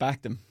back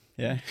them.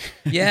 Yeah.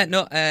 Yeah.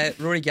 No.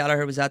 Rory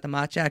Gallagher was at the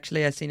match.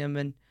 Actually, I've seen him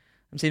in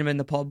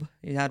the pub.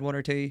 He had one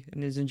or two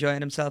and he's enjoying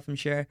himself, I'm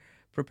sure,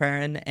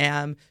 preparing.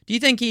 Do you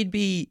think he'd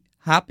be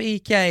happy,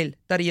 Kyle,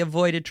 that he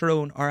avoided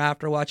Tyrone, or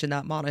after watching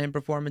that Monaghan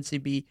performance,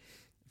 he'd be,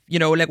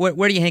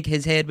 where do you think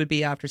his head would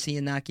be after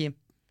seeing that game?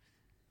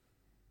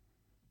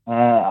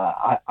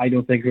 I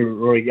don't think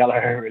Rory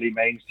Gallagher really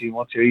minds too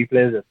much who he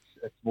plays.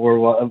 It's more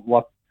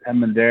what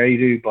him and Derry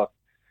do. But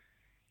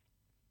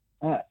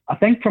I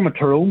think from a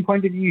Tyrone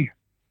point of view,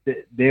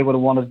 they would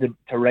have wanted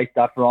to right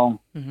that wrong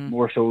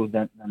more so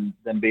than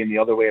being the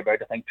other way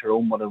about. I think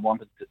Tyrone would have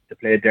wanted to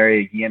play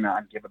Derry again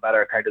and give a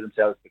better account of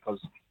themselves, because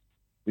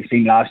we've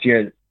seen last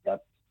year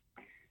that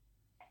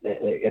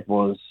it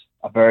was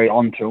a very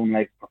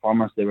un-Tyrone-like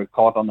performance. They were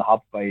caught on the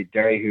hop by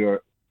Derry, who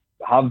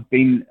have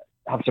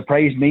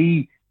surprised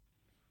me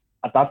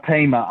at that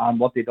time and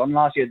what they'd done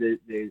last year.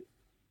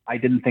 I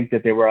didn't think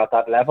that they were at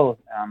that level,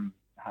 and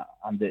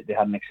they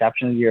had an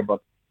exceptional year,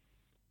 but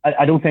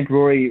I don't think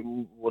Rory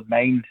would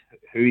mind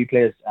who he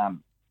plays. I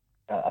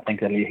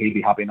think that he'll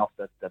be happy enough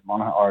that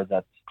Monaghan, or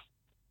that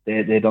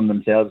they done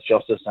themselves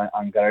justice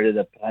and got out of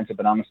the potential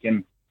banana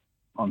skin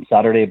on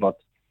Saturday. But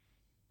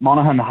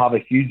Monaghan have a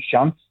huge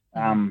chance.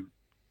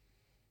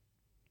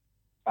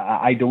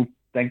 I don't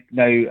think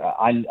now.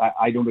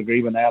 I don't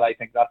agree with Niall. I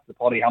think that's the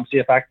Paddy Hampson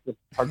effect that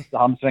hurts the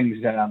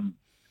hamstrings. I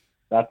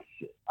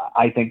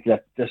think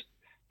that just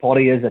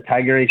Paddy is a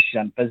tigerish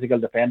and physical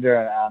defender,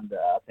 and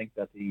I think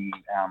that he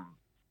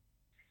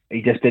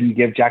just didn't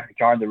give Jack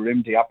McCarron the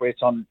room to operate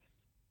on.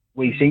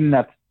 We've seen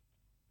that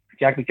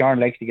Jack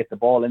McCarron likes to get the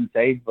ball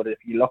inside, but if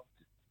you look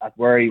at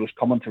where he was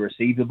coming to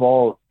receive the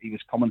ball, he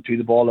was coming to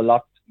the ball a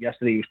lot.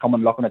 Yesterday he was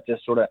coming looking at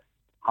just sort of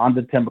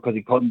handed to him because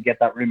he couldn't get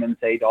that room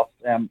inside off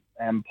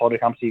Paddy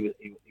Hampson.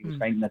 He was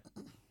finding it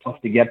tough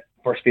to get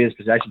first phase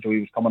possession, so he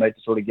was coming out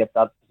to sort of get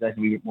that possession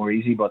a wee bit more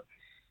easy. But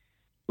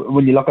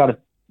when you look at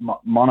it,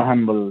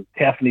 Monaghan will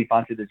definitely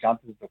fancy the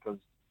chances, because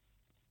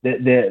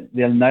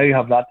they'll now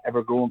have that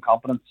ever-growing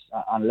confidence.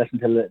 And listen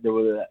to there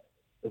was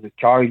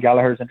Rory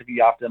Gallagher's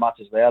interview after the match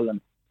as well,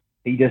 and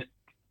he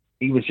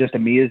was just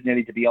amazed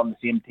nearly to be on the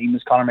same team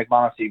as Conor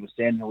McManus. He was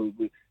saying,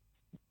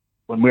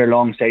 when we're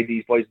alongside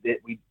these boys,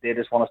 they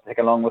just want us to take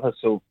along with us.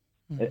 So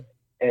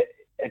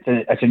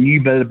it's a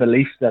new bit of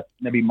belief that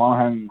maybe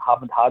Monaghan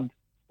haven't had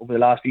over the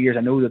last few years.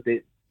 I know that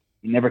you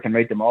never can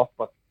write them off,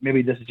 but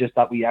maybe this is just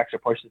that wee extra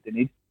push that they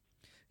need.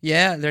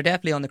 Yeah, they're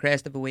definitely on the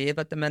crest of a wave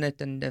at the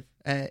minute, and if,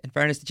 in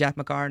fairness to Jack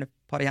McCarron, if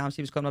Paddy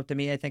Hampson was coming up to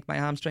me, I think my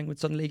hamstring would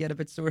suddenly get a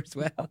bit sore as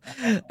well.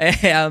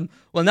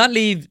 We'll not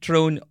leave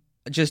Tyrone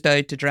just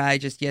out to dry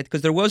just yet,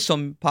 because there was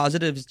some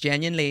positives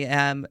genuinely.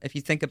 If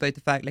you think about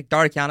the fact, like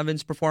Darragh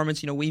Canavan's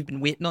performance, we've been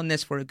waiting on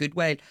this for a good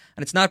while,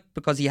 and it's not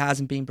because he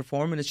hasn't been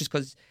performing, it's just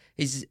because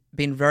he's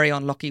been very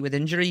unlucky with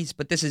injuries.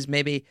 But this is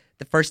maybe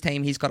the first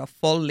time he's got a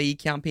full league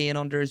campaign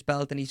under his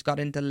belt, and he's got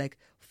into like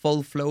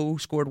full flow.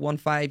 Scored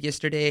 1-5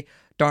 yesterday.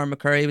 Darren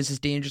McCurry was as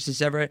dangerous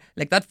as ever.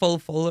 Like that full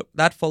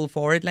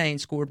forward line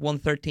scored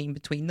 113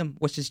 between them,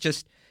 which is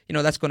just,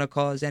 that's going to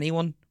cause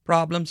anyone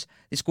problems.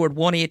 They scored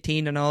 118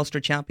 in an Ulster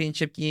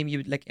Championship game. You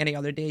would, like any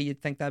other day,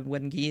 you'd think that would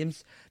win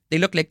games. They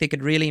look like they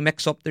could really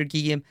mix up their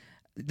game.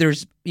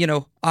 There's,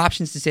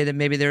 options to say that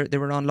maybe they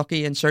were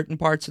unlucky in certain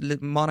parts.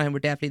 Monaghan were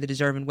definitely the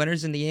deserving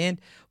winners in the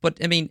end. But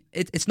I mean,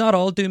 it's not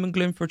all doom and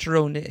gloom for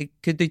Tyrone.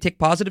 Could they take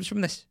positives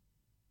from this?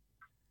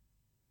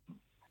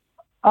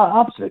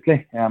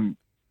 Absolutely.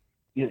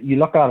 You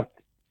look at it,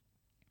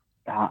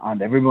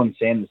 and everyone's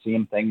saying the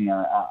same thing,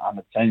 and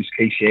it sounds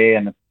cliche,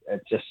 and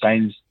it just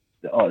sounds.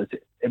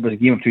 It was a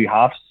game of two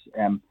halves.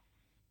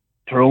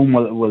 Tyrone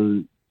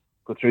will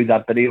go through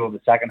that video of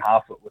the second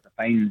half with a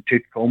fine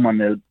tooth comb,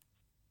 and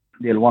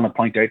they'll want to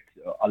point out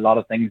a lot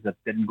of things that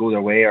didn't go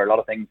their way, or a lot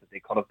of things that they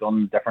could have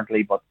done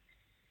differently. But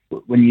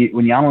when you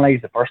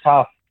analyse the first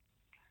half,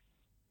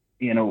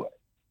 you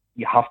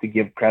have to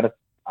give credit.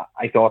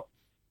 I thought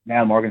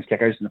Niall Morgan's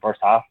kickers in the first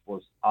half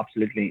was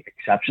absolutely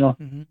exceptional.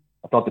 Mm-hmm.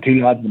 I thought the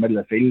two lads in the middle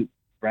of the field,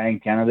 Brian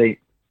Kennedy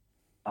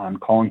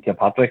and Colin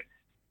Kilpatrick,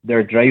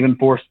 their driving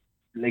force.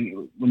 Like,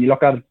 when you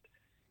look at it,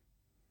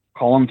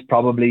 Colin's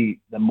probably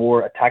the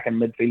more attacking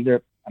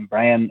midfielder, and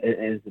Brian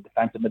is the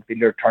defensive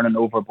midfielder, turning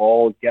over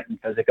balls, getting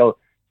physical.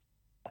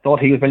 I thought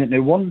he was brilliant.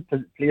 Now, one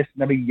place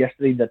maybe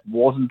yesterday that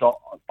wasn't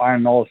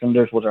firing all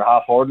cylinders was our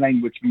half-forward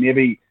line, which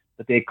maybe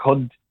that they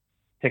could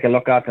take a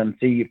look at and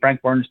see.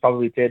 Frank Burns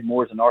probably played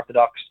more as an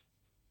orthodox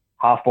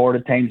half-forward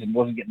at times and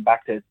wasn't getting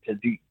back to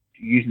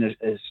using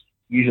his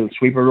usual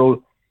sweeper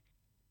role.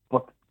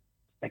 But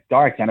like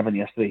Darragh Canavan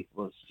yesterday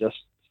was just,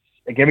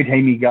 like, every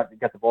time he got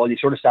the ball, you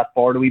sort of sat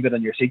forward a wee bit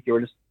on your seat. You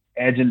were just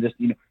edging,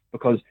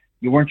 because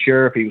you weren't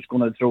sure if he was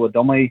going to throw a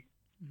dummy.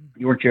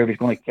 You weren't sure if he was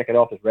going to kick it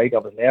off his right,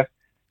 off his left.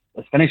 It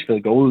was finished for the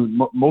goal.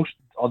 Most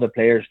other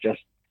players just,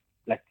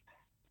 like,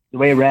 the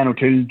way Ryan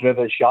O'Toole drove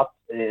his shot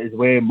is the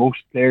way most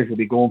players would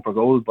be going for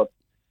goal. But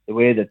the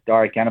way that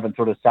Darragh Canavan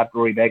sort of sat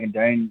Rory Beggan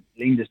down,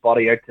 leaned his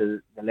body out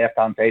to the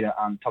left-hand side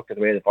and tucked it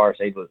away to the far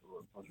side was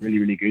really,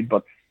 really good.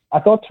 But I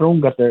thought Tyrone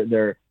got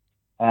their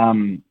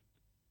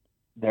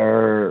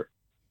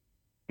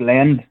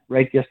blend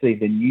right yesterday.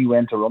 They knew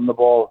when to run the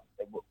ball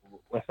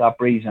with that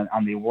breeze,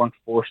 and they weren't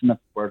forcing it,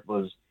 where it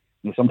was,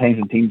 sometimes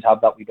when teams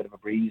have that wee bit of a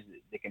breeze,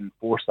 they can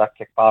force that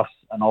kick pass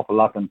an awful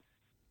lot, and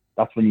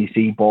that's when you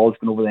see balls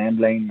going over the end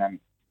line and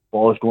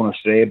balls going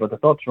astray. But I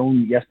thought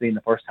Tyrone yesterday in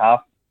the first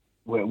half,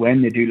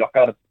 when they do look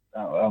at it,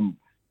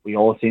 we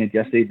all seen it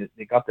yesterday,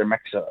 they got their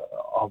mix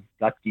of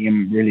that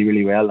game really,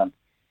 really well. And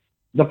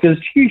look, there's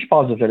huge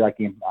positives of that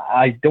game.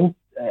 I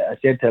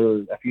said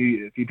to a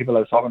few people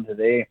I was talking to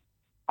today,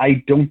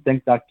 I don't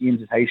think that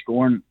game's as high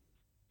scoring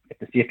if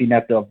the safety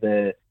net of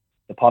the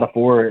pot of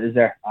four is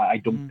there. I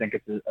don't think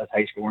it's as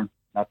high scoring.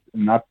 That's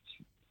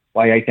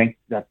why I think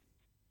that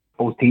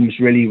both teams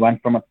really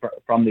went from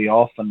the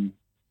off and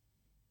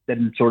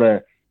didn't sort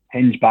of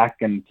hinge back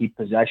and keep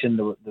possession.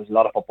 There's a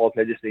lot of football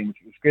played this game, which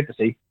was great to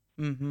see.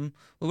 Mm-hmm.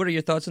 Well, what are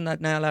your thoughts on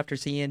that, Niall, after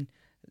seeing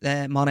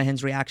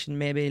Monaghan's reaction?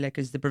 Maybe, like,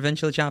 is the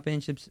provincial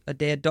championships a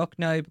dead duck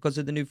now because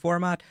of the new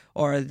format,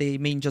 or they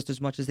mean just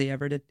as much as they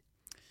ever did?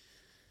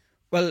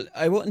 Well,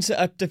 I wouldn't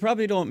say, they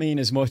probably don't mean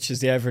as much as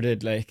they ever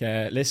did. Like,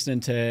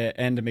 listening to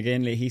Enda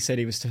McGinley, he said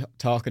he was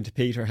talking to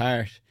Peter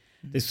Hart.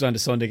 This was on the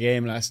Sunday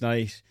game last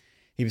night.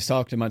 He was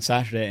talking to him on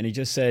Saturday, and he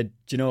just said,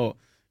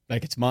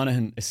 like, it's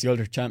Monaghan, it's the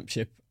Ulster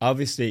Championship.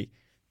 Obviously,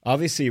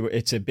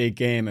 it's a big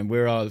game, and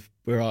we're all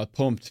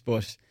pumped.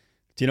 But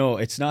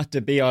it's not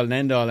the be all and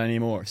end all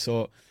anymore.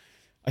 So,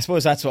 I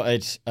suppose that's what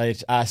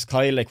I'd ask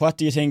Kyle. Like, what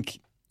do you think?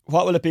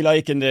 What will it be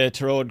like in the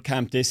Tyrone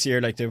camp this year?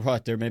 Like,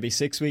 they're maybe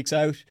 6 weeks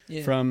out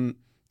from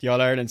the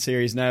All-Ireland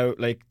series now.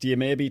 Like, do you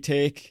maybe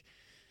take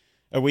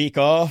a week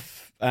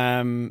off,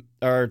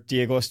 or do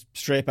you go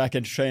straight back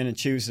into training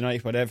Tuesday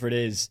night, whatever it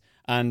is?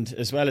 And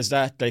as well as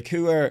that, like,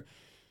 who are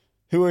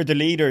the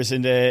leaders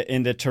in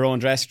the Tyrone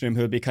dressing room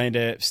who will be kind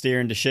of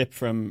steering the ship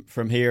from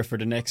here for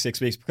the next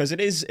 6 weeks? Because it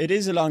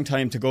is a long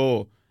time to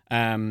go.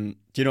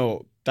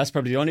 That's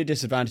probably the only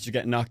disadvantage of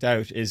getting knocked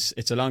out, is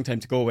it's a long time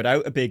to go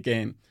without a big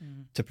game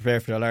to prepare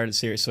for the All-Ireland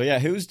series. So yeah,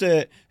 who's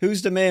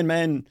the main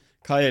men,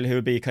 Kyle, who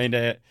will be kind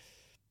of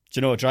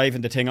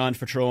driving the thing on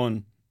for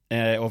Tyrone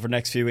over the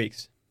next few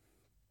weeks?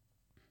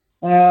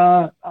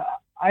 I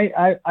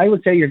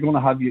would say you're going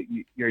to have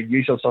your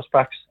usual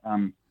suspects.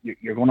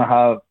 You're going to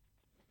have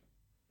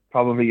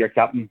probably your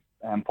captain,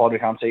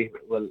 Padraig Hampsey.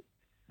 Well,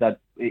 that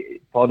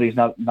Padraig's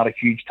not a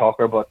huge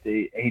talker, but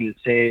he'll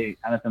say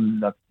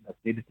anything that's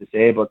needed to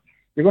say. But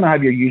you're going to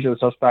have your usual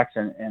suspects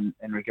in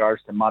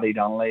regards to Matty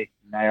Donnelly,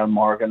 Niall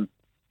Morgan,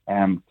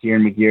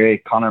 Kieran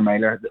McGeary, Conor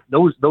Meyler.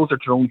 Those are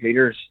Tyrone's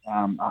leaders,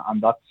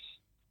 and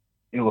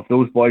if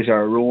those boys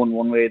are rowing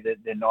one way,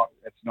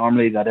 it's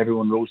normally that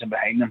everyone rows in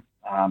behind them.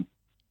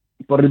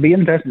 But it'll be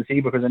interesting to see,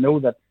 because I know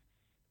that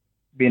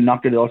being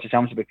knocked out of the Ulster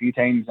Championship a few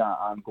times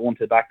and going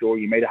to the back door,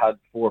 you might have had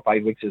 4 or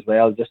 5 weeks as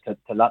well, just to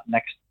that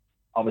next,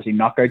 obviously,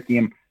 knockout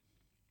game.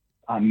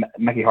 And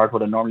Mickey Hart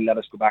would have normally let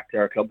us go back to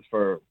our clubs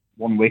for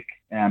 1 week.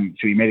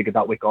 So you might have got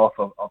that week off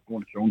of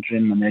going to your own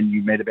training, and then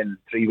you might have been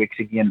 3 weeks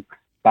again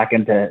back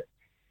into,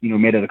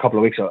 made it a couple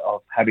of weeks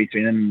of heavy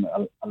training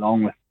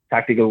along with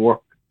tactical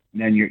work.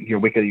 And then your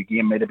week of your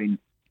game might have been,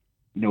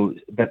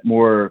 a bit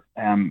more,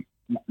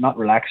 not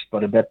relaxed,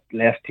 but a bit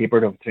less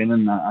tapered of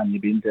training, and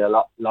you'd be into a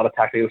lot of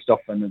tactical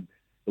stuff, and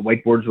the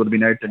whiteboards would have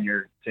been out and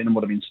your training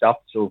would have been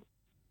stopped. So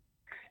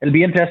it'll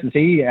be interesting to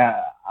see.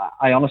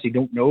 I honestly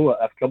don't know.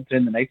 I've club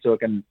trained the night, so I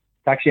can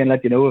text you and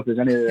let you know if there's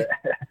any of the,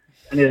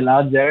 any of the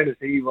lads there to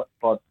see what.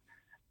 But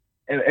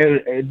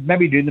it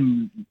maybe do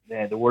them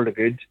the world of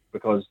good,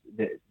 because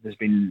there's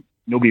been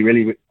nobody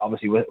really,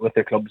 obviously, with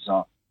their clubs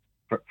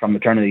from the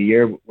turn of the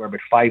year. We're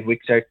about 5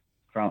 weeks out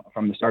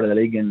from the start of the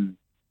league in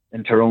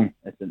Tyrone.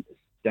 It's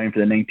down for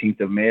the 19th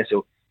of May,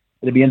 so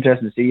it'll be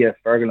interesting to see if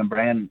Fergal and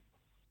Brian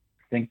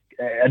think.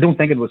 I don't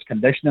think it was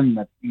conditioning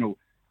that,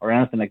 or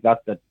anything like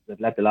that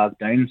let the lads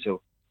down.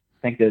 So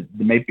I think that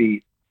they might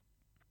be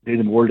do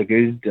them a world of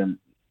good and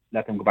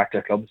let them go back to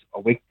their clubs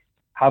a week,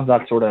 have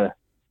that sort of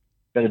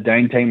bit of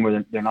downtime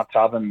where they're not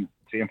travelling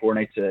 3 and 4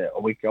 nights a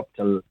week up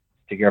to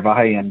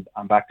Girvahy and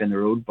back down the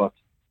road. But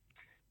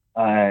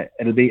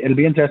it'll be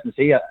interesting to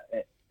see.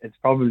 It's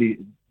probably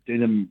do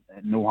them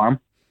no harm.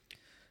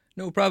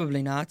 No,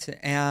 probably not.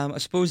 I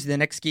suppose the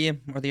next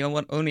game, or the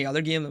only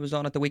other game that was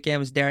on at the weekend,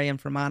 was Derry and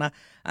Fermanagh.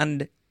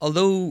 And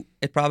although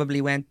it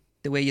probably went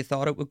the way you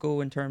thought it would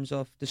go in terms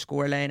of the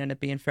scoreline and it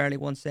being fairly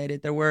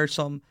one-sided, there were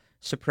some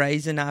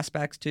surprising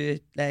aspects to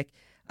it.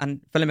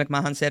 And Philip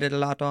McMahon said it a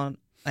lot on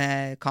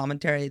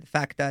commentary, the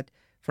fact that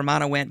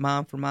Fermanagh went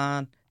man for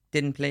man,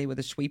 didn't play with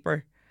a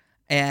sweeper.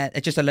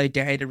 It just allowed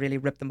Derry to really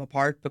rip them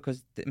apart,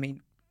 because,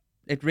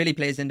 it really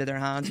plays into their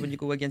hands when you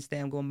go against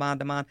them going man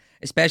to man,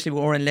 especially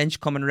with Oren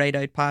Lynch coming right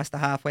out past the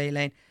halfway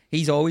line.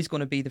 He's always going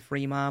to be the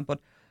free man. But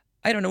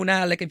I don't know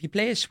now, if you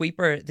play a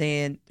sweeper,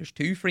 then there's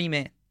 2 free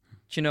men,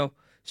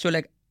 So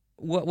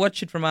what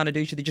should Fermanagh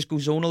do? Should they just go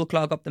zonal,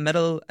 clog up the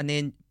middle, and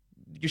then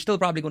you're still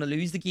probably going to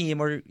lose the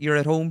game, or you're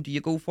at home, do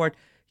you go for it?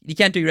 You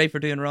can't do right for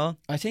doing wrong.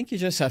 I think you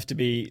just have to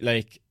be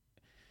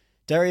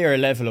Derry are a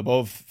level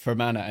above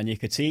Fermanagh, and you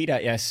could see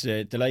that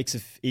yesterday. The likes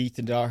of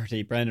Ethan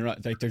Doherty, Brendan,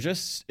 they're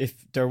just,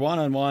 if they're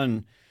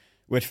one-on-one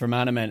with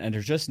Fermanagh men and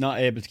they're just not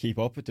able to keep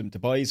up with them, the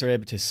boys are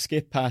able to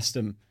skip past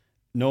them,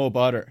 no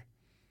bother.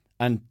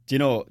 And,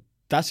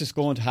 that's just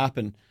going to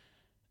happen.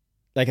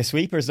 A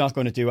sweeper's not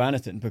going to do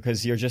anything,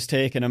 because you're just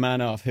taking a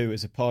man off who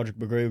is a Padraig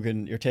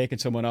McGrugan, you're taking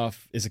someone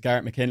off is a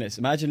Garrett McKinless.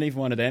 Imagine leaving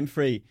one of them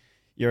free.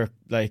 You're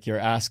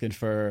asking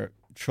for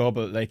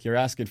trouble, you're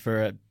asking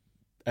for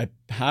a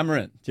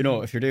hammering,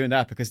 if you're doing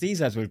that, because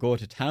these lads will go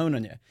to town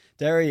on you.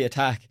 Derry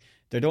attack,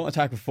 they don't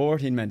attack with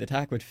 14 men, they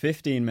attack with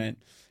 15 men,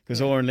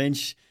 because Oren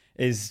Lynch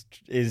is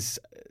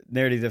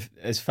nearly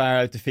as far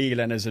out the field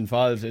and as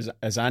involved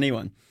as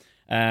anyone.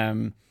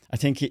 I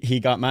think he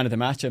got man of the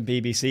match on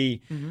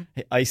BBC. Mm-hmm.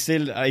 I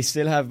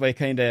still have my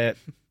kind of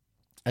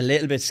a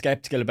little bit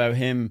sceptical about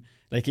him.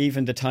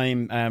 Even the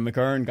time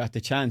McGurn got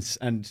the chance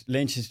and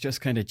Lynch is just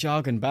kind of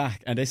jogging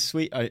back, and this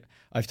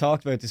I've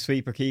talked about the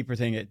sweeper keeper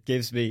thing. It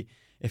gives me,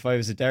 if I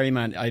was a Derry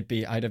man, I'd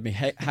have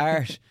my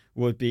heart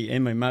would be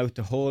in my mouth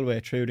the whole way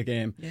through the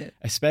game,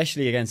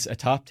 especially against a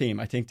top team.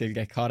 I think they'll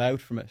get caught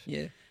out from it.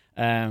 Yeah.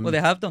 Well, they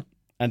have done.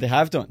 And they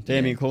have done.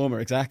 Damien Comer,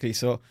 exactly.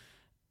 So,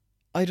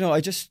 I don't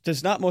know.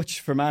 There's not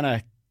much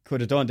Fermanagh could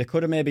have done. They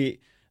could have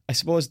maybe, I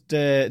suppose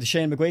the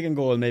Shane McGuigan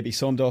goal maybe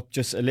summed up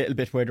just a little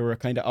bit where they were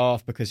kind of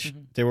off, because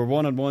they were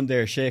one-on-one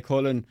there. Shea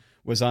Cullen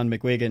was on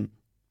McGuigan.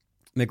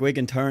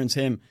 McGuigan turns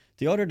him.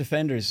 The other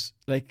defenders,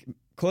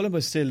 Cullen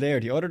was still there.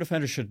 The other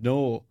defenders should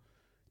know.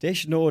 They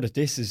should know that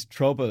this is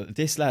trouble.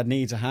 This lad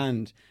needs a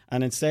hand.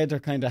 And instead they're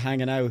kind of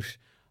hanging out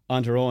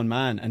on their own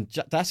man. And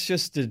that's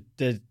just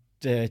the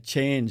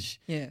change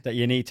that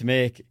you need to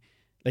make.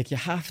 You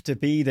have to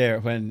be there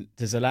when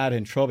there's a lad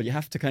in trouble. You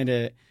have to kind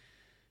of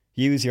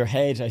use your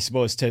head, I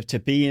suppose, to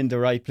be in the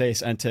right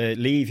place and to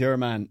leave your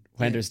man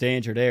when there's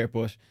danger there.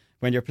 But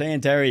when you're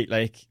playing Derry,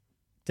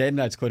 them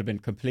lads could have been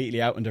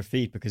completely out on their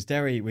feet, because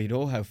Derry, we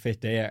know how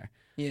fit they are.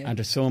 Yeah. And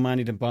there's so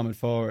many of them bombing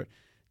forward.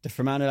 The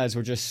Fermanagh lads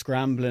were just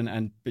scrambling,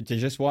 and they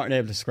just weren't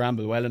able to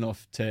scramble well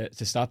enough to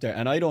stop there.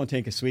 And I don't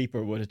think a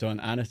sweeper would have done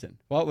anything.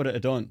 What would it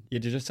have done?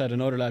 You'd have just had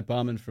another lad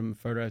bombing from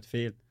further out the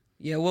field.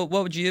 Yeah, what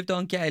would you have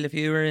done, Kyle, if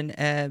you were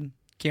in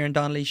Kieran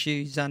Donnelly's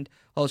shoes? And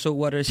also,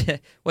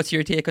 what's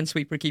your take on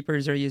sweeper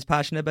keepers? Are you as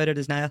passionate about it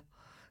as Niall?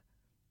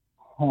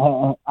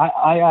 I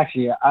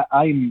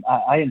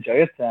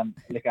enjoy it.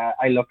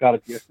 I looked at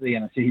it yesterday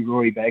and I see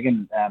Rory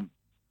begging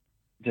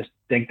just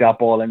dink that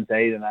ball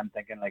inside, and I'm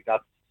thinking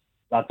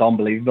that's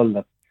unbelievable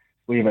that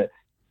we have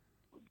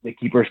the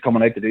keepers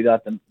coming out to do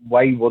that. And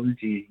why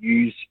wouldn't you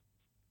use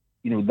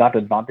that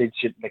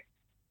advantage?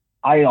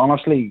 I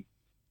honestly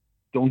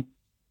don't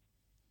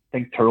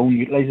think Tyrone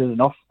utilises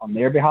enough on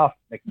their behalf.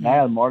 Like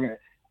Niall Morgan,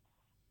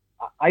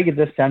 I get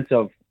this sense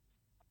of,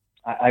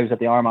 I was at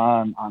the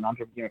Armagh on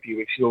Antrim a few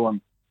weeks ago,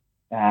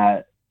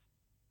 and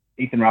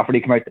Ethan Rafferty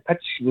came out the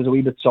pitch. He was a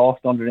wee bit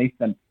soft underneath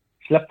and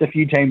slipped a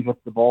few times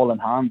with the ball in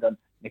hand, and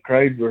the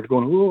crowd was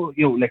going, oh,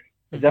 like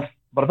as if.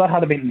 But if that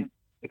had been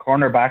the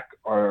cornerback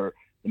or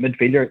the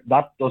midfielder,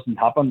 that doesn't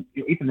happen.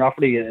 Ethan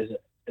Rafferty is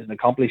an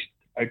accomplished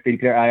outfield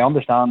player. I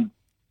understand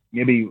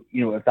maybe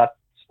if that's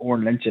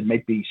Owen Lynch, it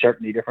might be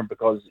certainly different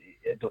because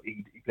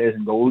he plays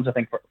in goals, I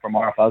think, for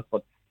Marfelt.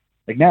 But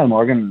like Niall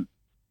Morgan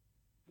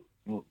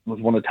was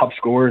one of the top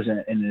scorers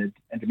in the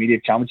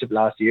intermediate championship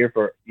last year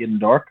for Eden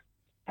Dork.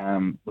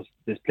 Was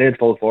played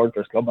full forward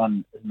for his club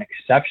and is an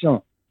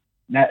exceptional.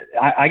 Now,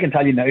 I can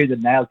tell you now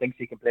that Niall thinks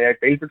he can play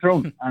outfield for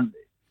Tyrone, and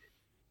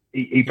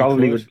he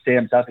probably would say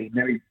himself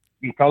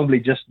he's probably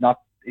just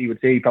not. He would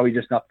say he's probably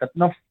just not fit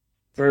enough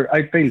for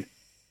outfield.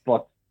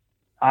 But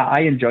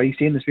I enjoy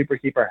seeing the sweeper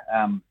keeper.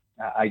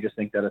 I just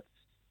think that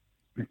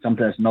it's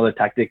something. It's another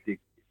tactic.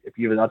 If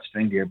you have that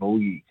string to your bow,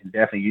 you can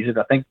definitely use it.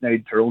 I think now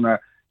Tyrone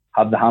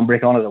have the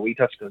handbrake on it a wee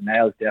touch because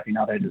Niall's definitely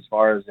not out as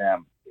far as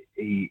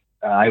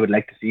I would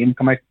like to see him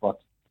come out. But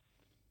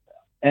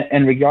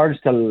in regards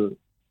to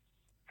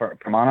for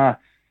Fermanagh,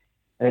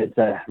 it's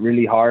a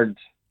really hard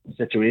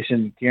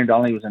situation. Kieran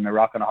Donnelly was in a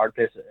rock and a hard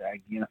place.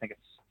 Again,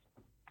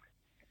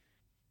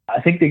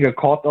 I think they got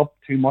caught up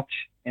too much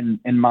in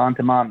man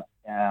to man.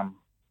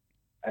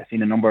 I've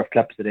seen a number of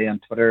clips today on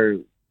Twitter.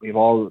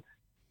 There's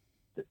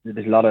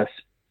a lot of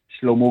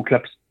slow-mo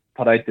clips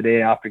put out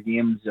today after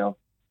games of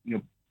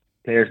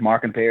players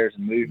marking players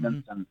and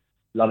movements and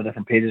a lot of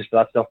different pages for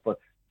that stuff. But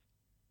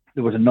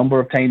there was a number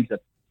of times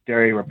that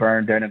Derry were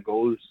burned down in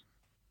goals,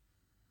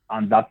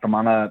 and that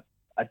Fermanagh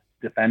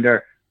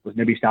defender was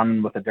maybe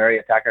standing with a Derry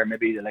attacker,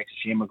 maybe the likes of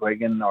Shane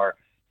McGuigan or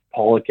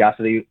Paul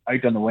Cassidy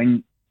out on the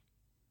wing,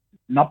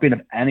 not being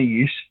of any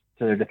use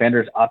to their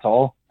defenders at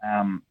all.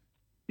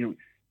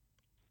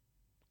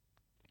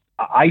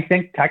 I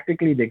think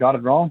tactically they got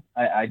it wrong.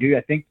 I do.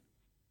 I think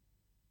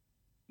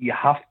you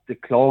have to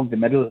clog the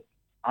middle,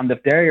 and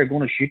if Derry are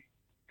going to shoot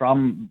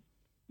from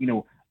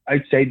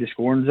outside the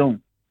scoring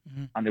zone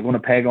and they're going to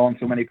peg on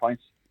so many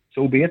points,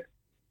 so be it.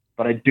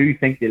 But I do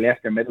think they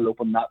left their middle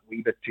open that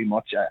wee bit too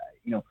much.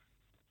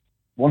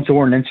 Once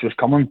Owen Lynch was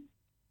coming,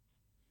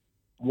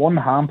 one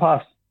hand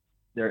pass,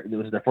 there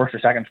was their first or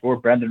second score.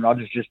 Brendan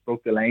Rodgers just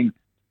broke the line,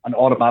 and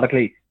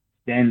automatically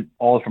then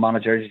all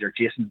Fermanagh jerseys are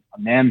chasing.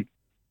 And then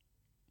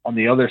on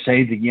the other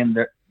side again,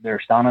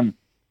 they're standing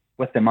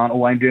with the man.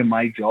 Oh, I'm doing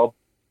my job.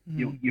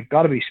 You've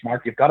got to be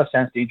smart. You've got to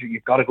sense danger.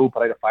 You've got to go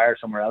put out a fire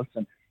somewhere else.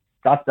 And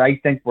that's, I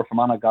think, where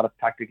Fermanagh got it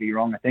tactically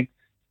wrong. I think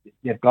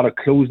they've got to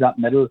close that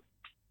middle.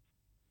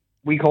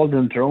 We called it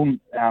in Tyrone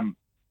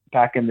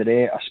back in the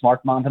day a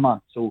smart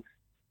man-to-man. So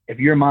if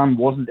your man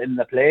wasn't in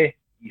the play,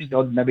 you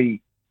stood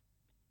maybe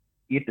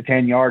 8 to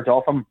 10 yards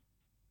off him,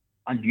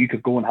 and you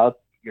could go and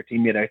help your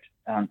teammate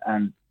out.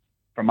 And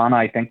Fermanagh,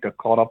 I think, got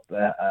caught up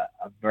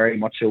very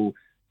much so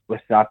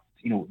with that.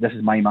 This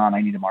is my man.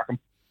 I need to mark him.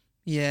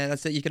 Yeah,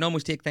 that's it. You can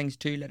almost take things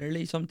too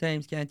literally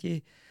sometimes, can't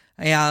you?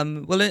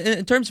 Well,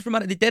 in terms of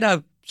Fermanagh, they did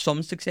have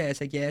some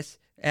success, I guess,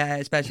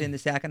 especially in the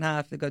second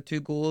half. They got 2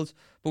 goals,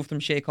 both from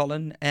Shea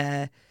Cullen.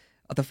 At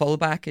the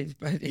fullback, he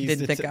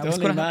didn't think I was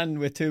the only man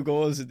with 2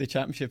 goals at the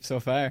championship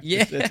so far.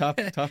 Yeah, the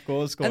top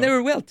goal scorer. And they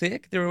were well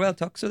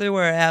took. So they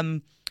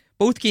were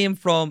both came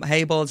from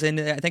high balls in.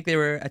 I think they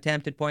were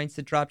attempted points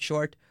that dropped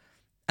short,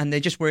 and they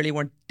just really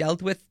weren't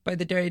dealt with by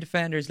the Derry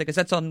defenders. Like, is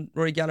that something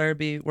Rory Gallagher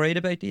be worried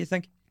about, do you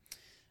think?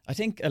 I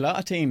think a lot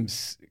of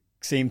teams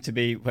seem to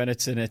be, when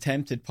it's an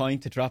attempted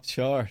point that drops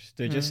short,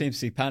 there just seems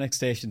to be panic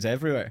stations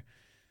everywhere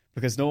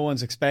because no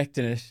one's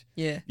expecting it.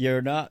 Yeah,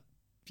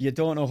 you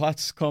don't know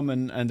what's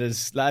coming, and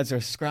there's lads are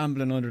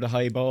scrambling under the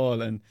high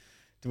ball, and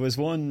there was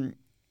one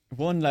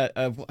lad,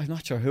 I'm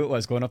not sure who it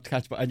was, going up to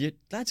catch, but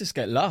lads just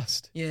get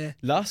lost. Yeah,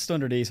 lost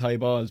under these high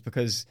balls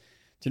because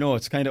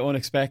it's kind of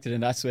unexpected,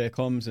 and that's the way it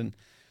comes. And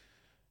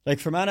like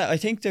Fermanagh, I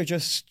think they're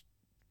just.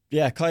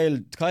 Yeah,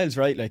 Kyle's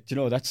right. Like,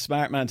 that's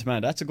smart man to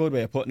man. That's a good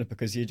way of putting it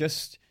because you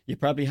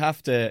probably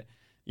have to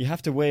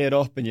weigh it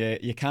up, and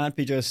you can't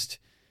be just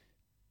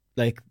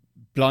like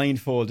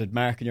blindfolded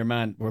marking your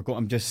man.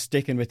 I'm just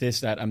sticking with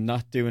this, that I'm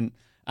not doing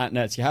anything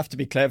else. You have to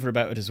be clever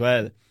about it as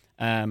well.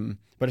 But at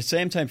the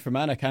same time,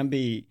 Fermanagh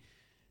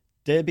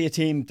they'll be a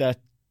team that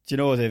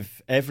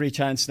they've every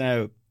chance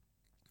now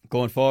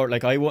going forward.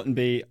 Like I wouldn't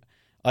be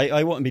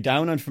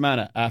down on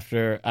Fermanagh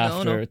after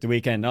No. the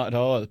weekend, not at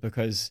all,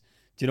 because.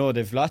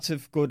 They've lots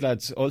of good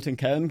lads. Ultan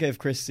Kelm gave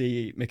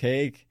Christy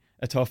McCaig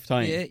a tough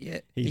time. Yeah.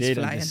 He did,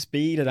 and the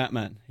speed of that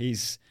man.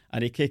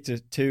 And he kicked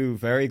 2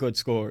 very good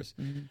scores.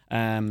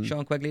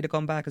 Sean Quigley to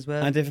come back as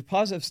well. And they've a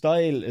positive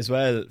style as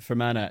well for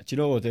Fermanagh.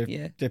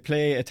 They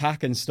play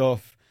attacking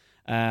stuff.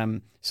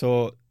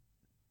 So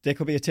they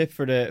could be a tip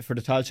for the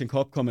Tailteann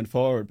Cup coming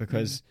forward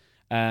because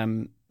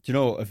they're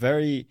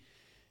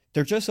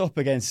just up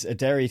against a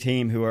Derry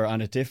team who are on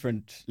a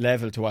different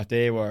level to what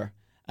they were.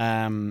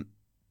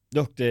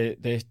 Look,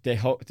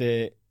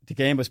 the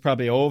game was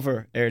probably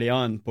over early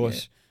on,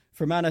 but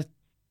Fermanagh,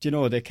 they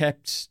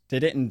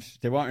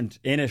weren't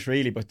in it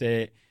really, but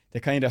they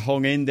kind of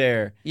hung in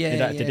there. They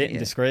didn't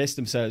disgrace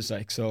themselves,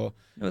 like, so.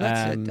 No,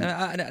 that's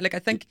it. I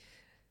think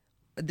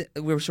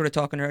we were sort of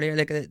talking earlier,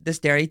 like this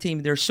Derry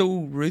team, they're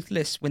so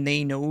ruthless when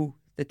they know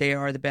that they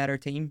are the better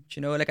team.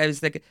 Like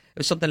it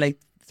was something like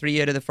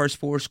 3 out of the first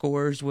 4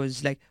 scores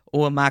was like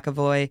Owen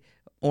McAvoy,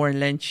 Oren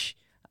Lynch,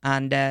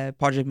 and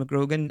Padraig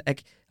McGrogan.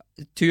 Like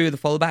 2 of the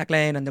fullback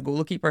line and the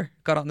goalkeeper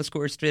got on the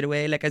score straight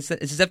away. Like it's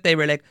as if they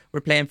were like, we're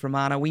playing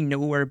Fermanagh, we know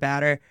we're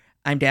better.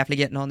 I'm definitely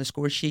getting on the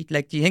score sheet.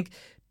 Like, do you think?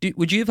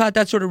 Would you have had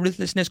that sort of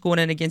ruthlessness going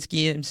in against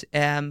games,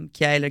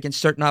 Kyle, against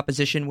certain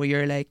opposition where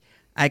you're like,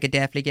 I could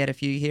definitely get a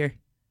few here?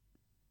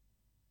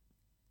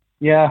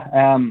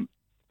 Yeah,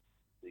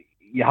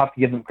 you have to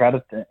give them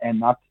credit in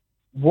that.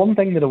 One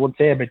thing that I would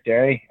say about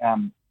Derry,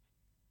 and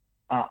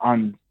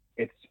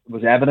it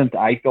was evident,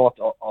 I thought,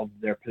 of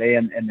their play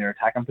in their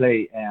attacking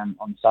play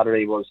on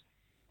Saturday was,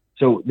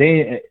 so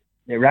they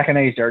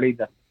recognised early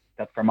that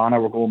Fermanagh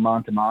were going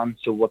man to man.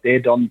 So what they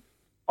had done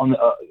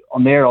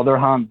on their other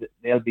hand,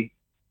 they'll be,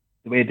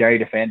 the way Derry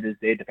defend is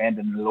they defend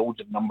in loads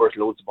of numbers,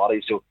 loads of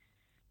bodies. So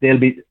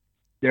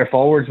their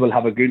forwards will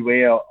have a good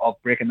way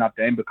of breaking that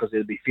down, because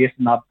they'll be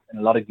facing that in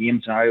a lot of game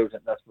scenarios.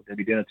 That's what they'll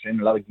be doing in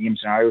a lot of game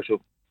scenarios.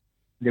 So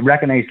they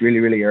recognised really,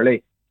 really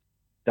early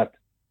that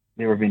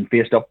they were being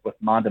faced up with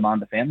man-to-man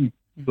defending.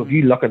 Mm-hmm. So if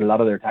you look at a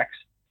lot of their attacks,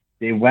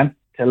 they went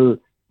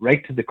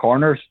right to the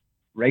corners,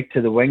 right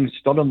to the wings,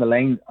 stood on the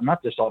line, and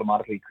not just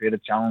automatically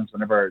created challenge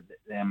whenever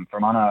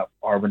Fermanagh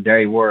or when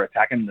Derry were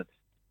attacking, that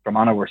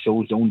Fermanagh were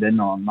so zoned in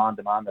on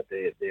man-to-man that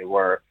they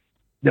were,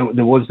 there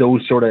was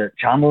those sort of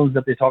channels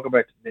that they talk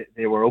about,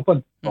 they were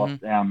open.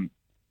 Mm-hmm.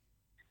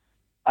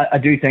 But I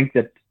do think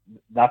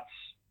that's,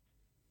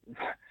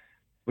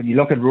 when you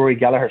look at Rory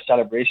Gallagher's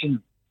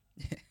celebration,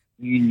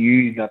 you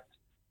knew that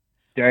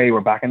Derry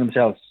were backing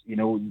themselves.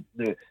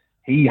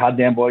 He had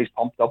them boys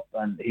pumped up,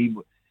 and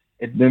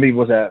it maybe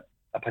was a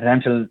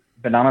potential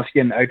banana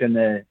skin out in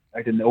the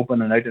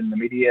open and out in the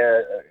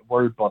media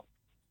world, but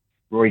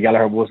Rory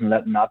Gallagher wasn't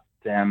letting that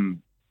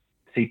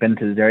seep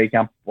into the Derry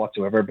camp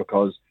whatsoever,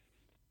 because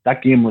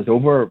that game was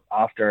over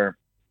after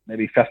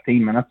maybe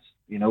 15 minutes.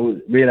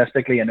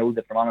 Realistically, I know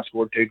that Fermanagh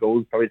scored 2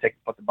 goals, probably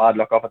put the bad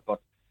luck off it,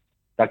 but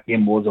that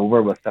game was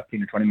over with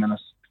 15 or 20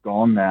 minutes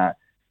gone.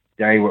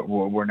 Derry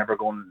were never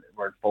going,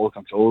 were in full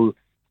control.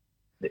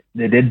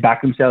 They did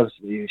back themselves.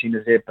 You've seen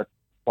this, but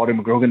Padraig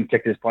McGrogan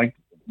kicked his point,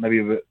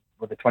 maybe with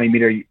a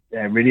 20-metre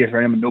radius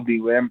around him, and nobody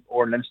with him.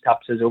 Oren Lynch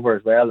taps his over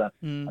as well,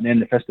 and then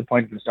the fisted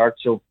point from the start.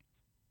 So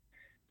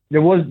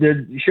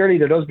surely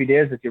there does be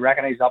days that you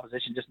recognise the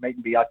opposition just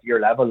mightn't be at your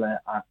level,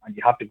 and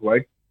you have to go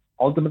out.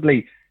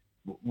 Ultimately,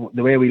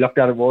 the way we looked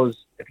at it was,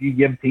 if you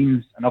give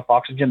teams enough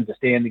oxygen to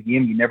stay in the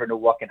game, you never know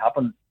what can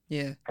happen.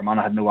 Yeah,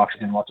 Fermanagh had no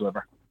oxygen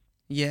whatsoever.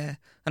 Yeah,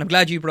 and I'm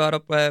glad you brought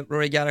up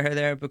Rory Gallagher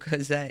there,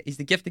 because he's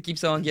the gift that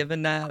keeps on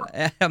giving.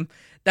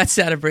 That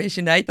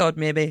celebration, I thought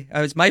maybe, it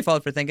was my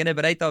fault for thinking it,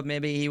 but I thought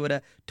maybe he would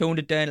have toned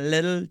it down a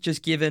little,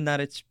 just given that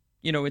it's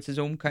his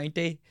home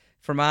county.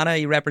 Fermanagh,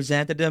 he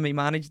represented them, he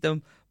managed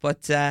them,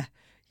 but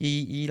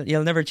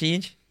he'll never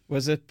change.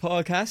 Was it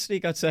Paul Cassidy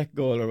got second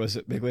goal, or was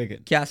it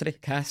McGuigan?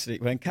 Cassidy.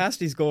 When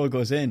Cassidy's goal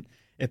goes in,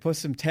 it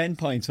puts him 10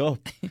 points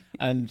up,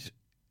 and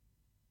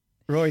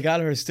Rory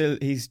Gallagher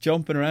he's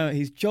jumping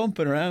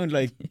around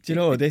like,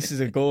 this is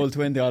a goal to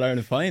win the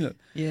All-Ireland final.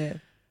 Yeah.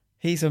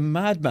 He's a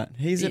madman.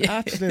 He's an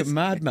absolute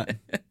madman.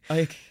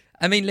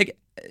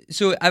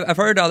 So I've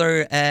heard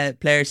other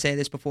players say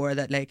this before,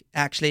 that like,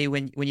 actually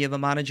when you have a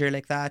manager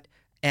like that,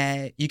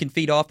 you can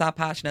feed off that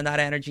passion and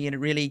that energy, and it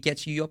really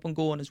gets you up and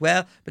going as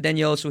well. But then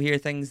you also hear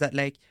things that,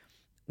 like,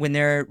 when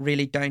they're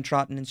really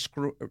downtrodden and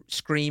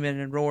screaming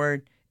and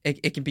roaring,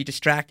 it can be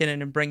distracting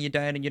and bring you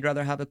down, and you'd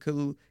rather have a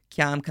cool,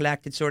 calm,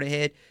 collected sort of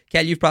head.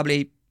 Kel, you've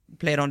probably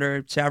played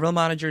under several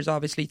managers,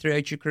 obviously,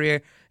 throughout your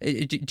career.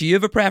 Do you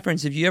have a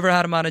preference? Have you ever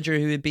had a manager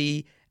who would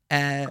be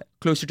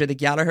closer to the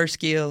Gallagher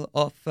scale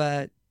of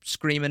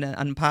screaming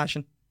and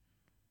passion?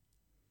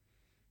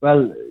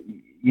 Well,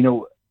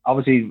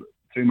 obviously,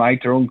 through my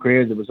own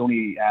career, there was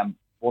only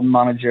one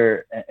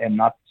manager in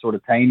that sort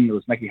of time. It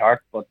was Mickey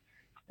Hart, but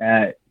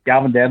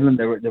Gavin Devlin,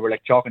 they were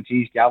like chalk and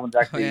cheese. Gavin's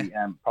actually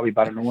probably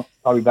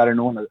better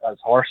known as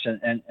Horse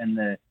in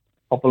the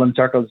footballing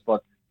circles,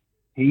 but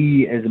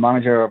he is the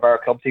manager of our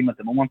club team at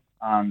the moment,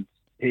 and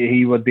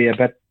he would be a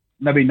bit,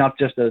 maybe not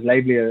just as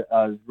lively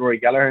as Rory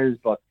Gallagher is,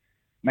 but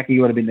Mickey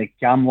would have been the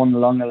calm one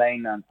along the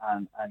line,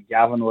 and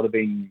Gavin would have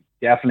been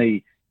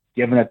definitely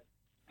giving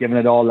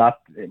it all that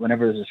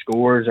whenever there's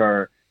scores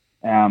or.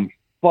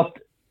 But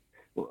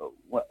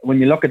when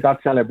you look at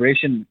that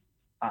celebration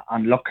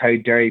and look how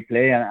Derry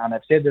play, and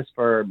I've said this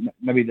for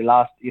maybe the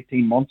last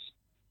 18 months,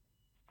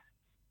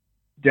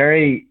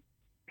 Derry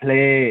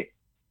play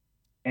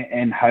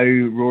in how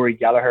Rory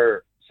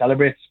Gallagher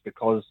celebrates,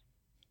 because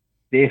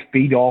they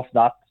feed off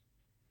that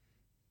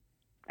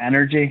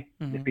energy.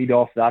 Mm-hmm. They feed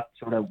off that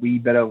sort of wee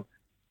bit of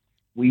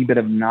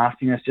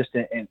nastiness just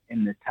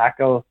in the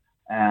tackle.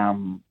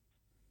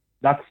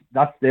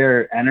 That's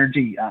their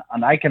energy,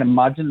 and I can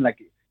imagine, like,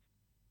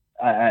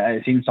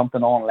 I seen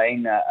something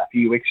online a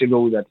few weeks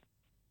ago that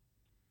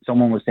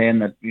someone was saying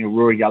that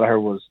Rory Gallagher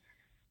was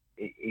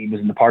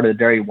in the part of the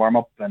Derry warm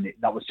up, and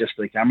that was just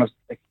for the cameras.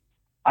 Like,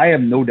 I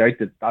have no doubt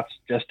that that's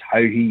just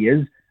how he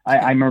is.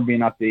 I remember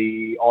being at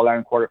the All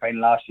Ireland quarter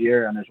final last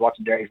year, and I was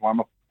watching Derry's warm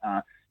up,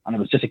 and it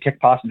was just a kick,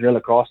 pass, and drill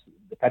across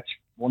the pitch,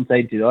 one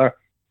side to the other.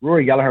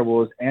 Rory Gallagher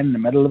was in the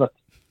middle of it,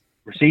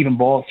 receiving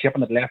balls,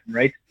 shipping it left and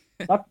right.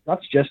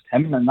 That's just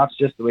him, and that's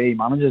just the way he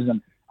manages.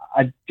 And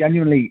I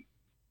genuinely,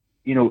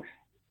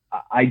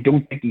 I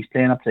don't think he's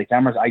playing up to the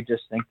cameras. I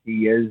just think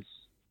he is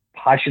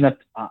passionate,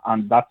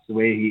 and that's the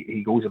way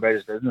he goes about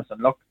his business.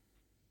 And look,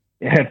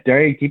 if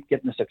Derry keep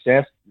getting the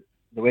success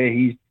the way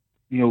he's,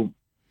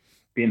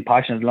 being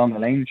passionate along the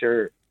line,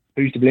 sure,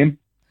 who's to blame?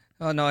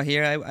 Oh no,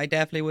 here I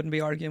definitely wouldn't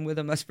be arguing with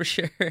him, that's for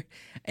sure.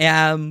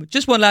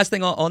 Just one last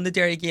thing on the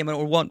Derry game,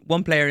 or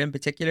one player in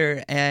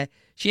particular,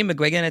 Shane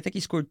McGuigan. I think he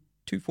scored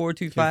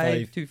 2-4,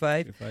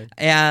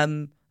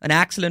 2-5. An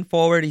excellent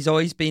forward. He's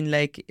always been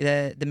like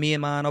the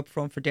main man up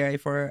front for Derry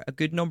for a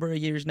good number of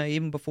years now,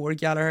 even before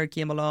Gallagher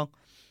came along.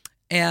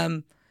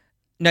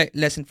 Now,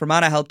 listen,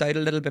 Fermanagh helped out a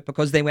little bit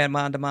because they went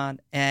man to man.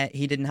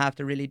 He didn't have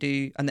to really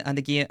do, and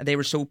the game, they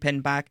were so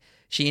pinned back.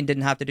 Shane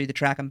didn't have to do the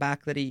tracking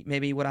back that he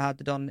maybe would have had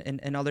to done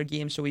in other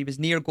games. So he was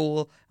near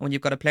goal, and when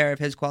you've got a player of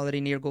his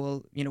quality near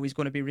goal, he's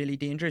going to be really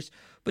dangerous.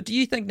 But do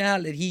you think now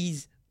that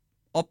he's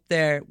up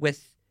there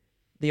with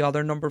the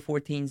other number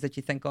 14s that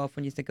you think of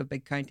when you think of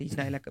big counties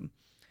now, like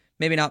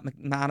maybe not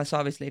McManus,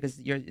 obviously, because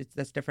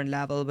that's different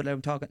level, but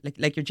I'm talking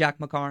like your Jack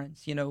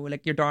McCarrans,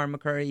 like your Darren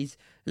McCurry's,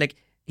 like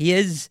he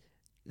is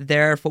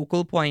their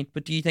focal point.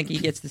 But do you think he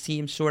gets the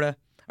same sort of,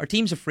 are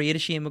teams afraid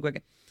of Shane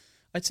McGuigan?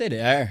 I'd say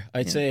they are.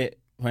 I'd say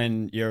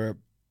when you're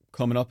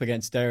coming up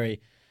against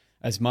Derry,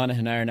 as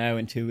Monaghan are now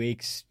in 2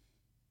 weeks,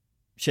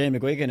 Shane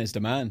McGuigan is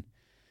the man.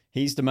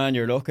 He's the man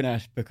you're looking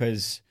at,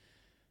 because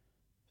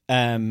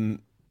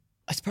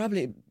it's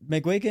probably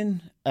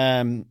McGuigan,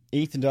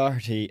 Ethan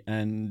Doherty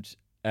and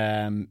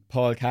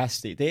Paul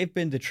Cassidy. They've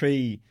been the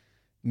three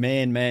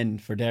main men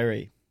for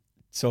Derry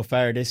so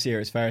far this year,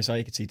 as far as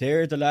I could see.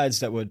 They're the lads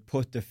that would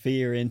put the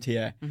fear into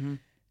you.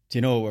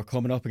 Mm-hmm. We're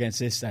coming up against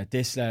this lad.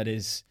 This lad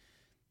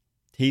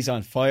he's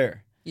on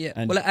fire. Yeah.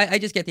 And I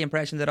just get the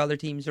impression that other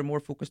teams are more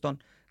focused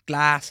on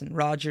Glass and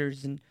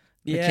Rogers and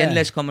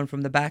McKinless coming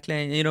from the back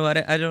line.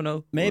 I don't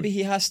know. Maybe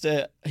he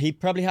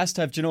probably has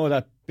to have,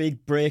 that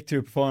big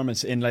breakthrough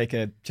performance in like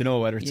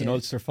whether it's an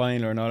Ulster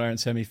final or an All-Ireland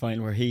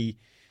semi-final, where he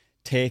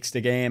takes the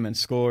game and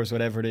scores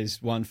whatever it is,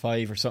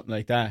 1-5 or something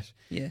like that.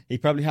 Yeah. He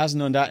probably hasn't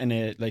done that in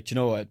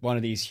one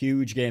of these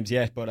huge games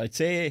yet, but I'd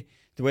say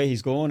the way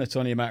he's going, it's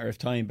only a matter of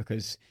time,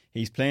 because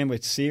he's playing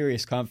with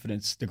serious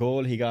confidence. The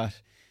goal he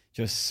got,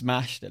 just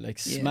smashed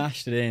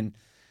it in,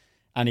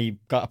 and he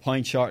got a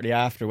point shortly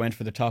after, went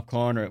for the top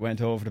corner, it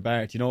went over the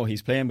bar.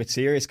 He's playing with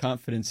serious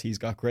confidence. He's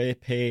got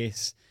great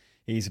pace.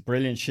 He's a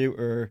brilliant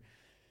shooter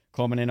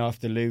coming in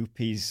off the loop.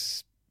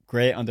 He's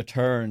great on the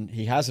turn.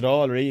 He has it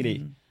all, really.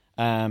 Mm-hmm.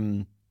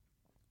 And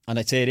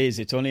I'd say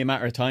it's only a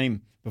matter of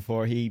time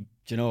before he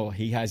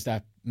has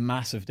that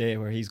massive day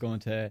where he's going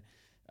to,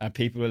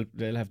 people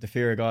will have the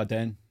fear of God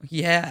then.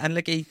 Yeah, and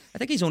I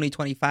think he's only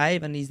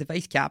 25 and he's the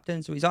vice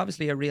captain, so he's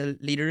obviously a real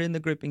leader in the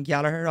group. And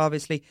Gallagher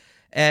obviously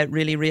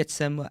really rates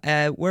him.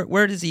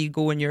 Where does he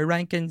go in your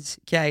rankings,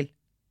 Kyle?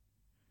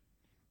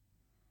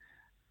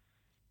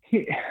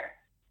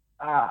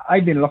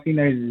 I've been lucky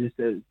now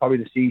probably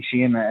to see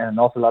Shane in an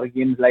awful lot of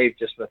games live,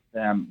 just with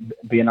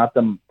being at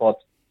them. But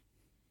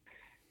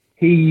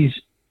he's,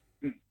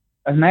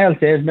 as Niall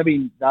says,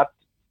 maybe that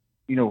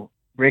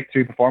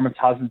breakthrough performance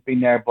hasn't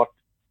been there, but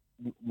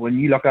when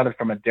you look at it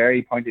from a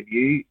Derry point of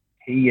view,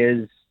 he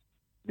is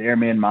their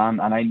main man.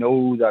 And I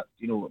know that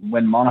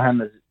when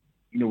Monaghan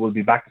will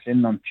be back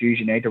in on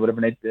Tuesday night or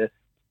whatever night,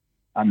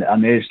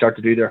 and they start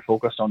to do their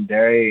focus on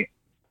Derry,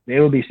 they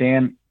will be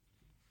saying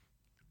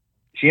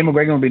Shane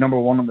McGuigan will be number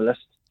one on the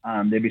list,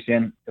 and they'll be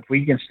saying if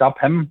we can stop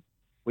him,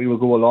 we will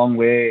go a long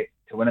way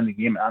to winning the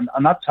game.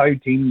 And that's how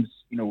teams,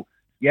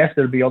 yes,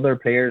 there'll be other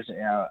players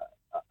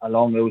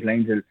along those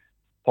lines.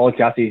 Paul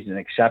Cassidy is an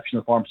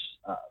exceptional form.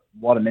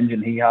 What an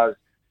engine he has.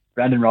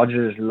 Brendan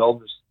Rodgers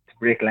loves to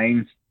break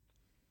lines.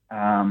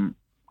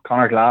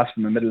 Conor Glass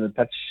from the middle of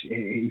the pitch,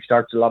 he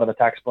starts a lot of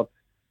attacks. But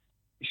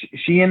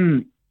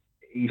Shane,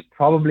 he's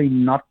probably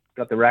not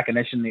got the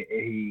recognition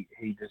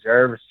he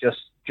deserves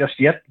just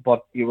yet.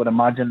 But you would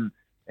imagine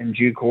in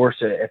due course,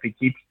 if he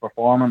keeps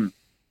performing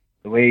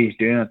the way he's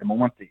doing at the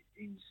moment,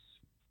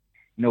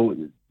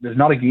 there's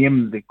not a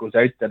game that goes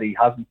out that he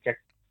hasn't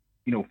kicked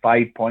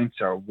 5 points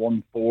or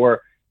 1-4.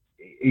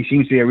 He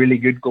seems to be a really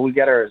good goal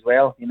getter as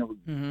well.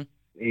 Mm-hmm.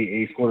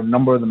 He scored a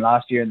number of them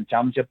last year in the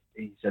championship.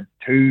 He's had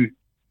 2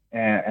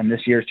 in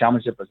this year's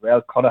championship as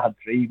well. Could have had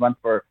 3. He went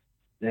for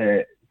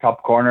the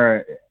top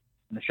corner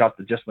in the shot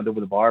that just went over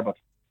the bar. But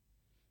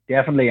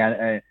definitely,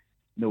 a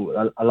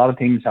lot of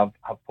teams have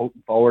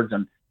potent forwards,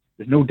 and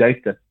there's no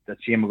doubt that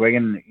Shane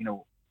McGuigan,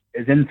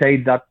 is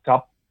inside that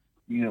top,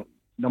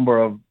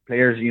 number of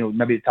players.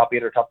 Maybe the top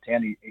 8 or top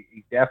 10.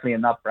 He's definitely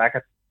in that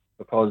bracket,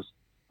 because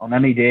on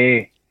any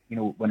day,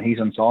 when he's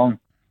on song,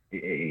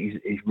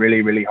 he's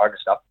really, really hard to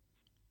stop.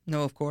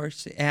 No, of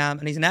course.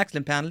 And he's an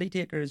excellent penalty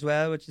taker as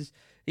well, which is,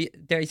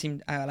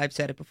 I've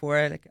said it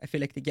before, like I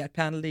feel like they get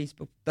penalties,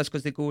 but that's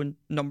because they go in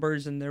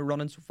numbers and they're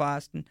running so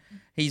fast, and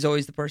he's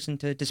always the person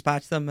to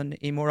dispatch them, and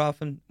he more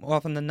often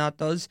than not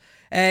does.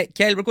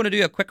 Kyle, we're going to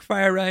do a quick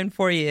fire round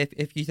for you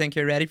if you think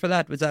you're ready for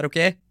that. Was that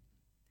okay?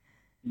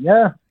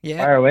 Yeah.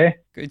 Fire away.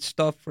 Good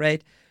stuff,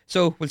 right?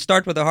 So we'll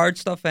start with the hard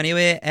stuff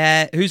anyway.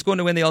 Who's going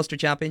to win the Ulster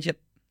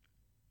Championship?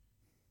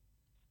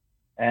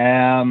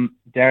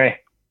 Derry.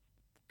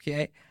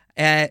 Okay.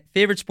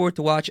 Favourite sport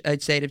to watch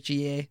outside of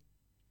GA?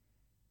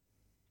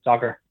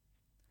 Soccer.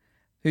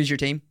 Who's your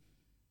team?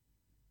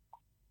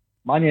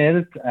 Man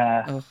United.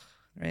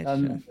 Right.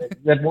 And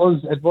it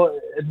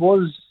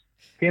was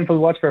painful to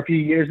watch for a few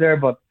years there,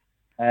 but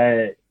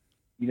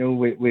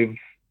we've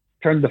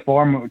turned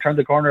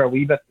the corner a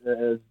wee bit,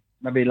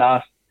 maybe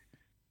last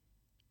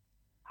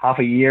half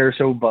a year or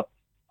so, but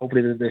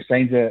hopefully there's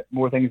signs of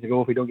more things to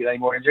go if we don't get any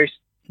more injuries.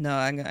 No,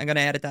 I'm going to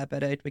edit that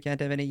bit out. We can't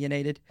have any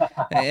United.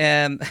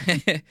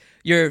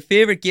 Your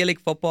favourite Gaelic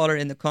footballer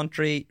in the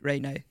country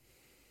right now?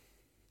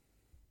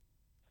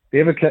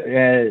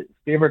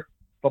 Favourite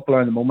footballer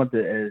in the moment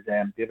is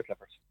David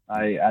Clifford.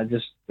 I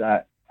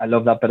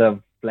love that bit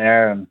of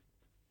flair and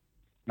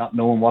not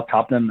knowing what's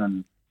happening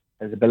and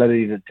his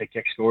ability to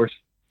kick scores.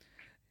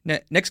 Now,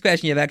 next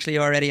question you've actually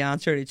already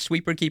answered. It's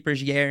sweeper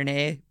keepers, yeah or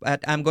nay.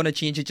 But I'm going to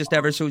change it just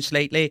ever so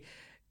slightly.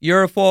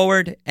 You're a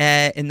forward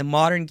in the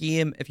modern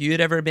game. If you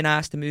had ever been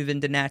asked to move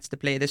into nets to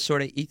play this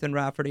sort of Ethan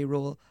Rafferty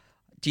role,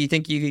 do you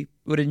think you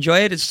would enjoy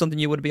it? Is it something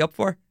you would be up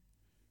for?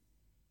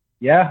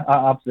 Yeah,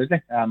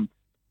 absolutely.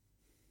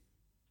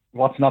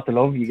 What's not to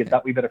love? You get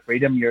that wee bit of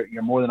freedom.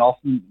 You're more than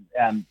often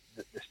the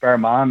spare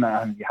man,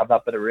 and you have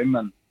that bit of room.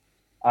 And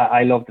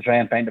I love to try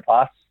and find a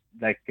pass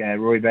like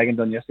Rory Beggan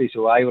done yesterday.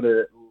 So I would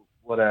have.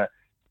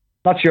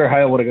 Not sure how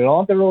I would have got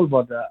on the role,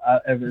 but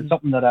it was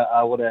something that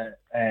I would have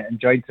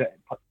enjoyed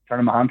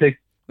turning my hand to.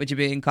 Would you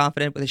be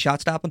confident with a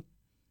shot stopping?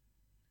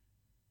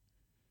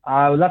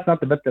 Well, that's not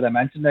the bit that I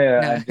mentioned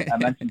there. No. I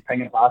mentioned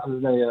pinging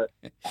passes there.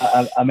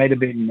 I might have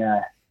been.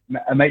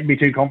 I might be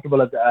too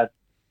comfortable at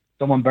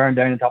someone bearing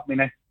down on top of me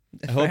now.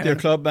 I hope your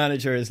club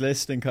manager is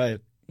listening, Kyle.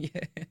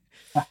 Yeah.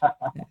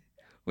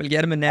 We'll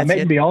get him in nets. I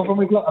mightn't be on for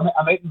my club.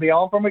 I mightn't be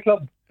on for my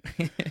club.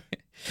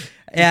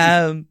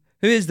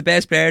 Who is the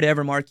best player to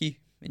ever mark you,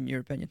 in your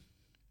opinion?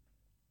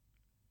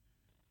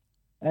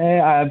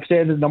 I've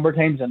said it a number of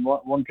times, and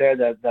one player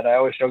that I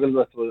always struggled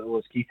with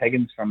was Keith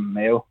Higgins from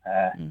Mayo.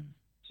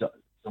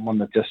 Someone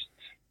that just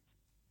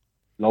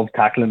loved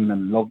tackling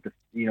and loved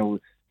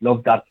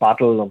that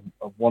battle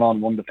of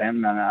one-on-one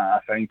defending, and I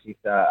found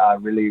Keith a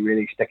really,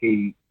 really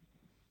sticky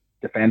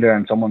defender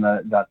and someone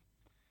that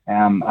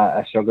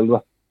I struggled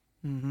with.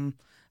 Mm-hmm.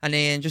 And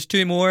then just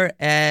two more.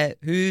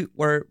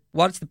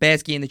 What's the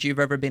best game that you've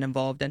ever been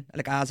involved in,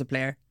 like as a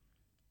player?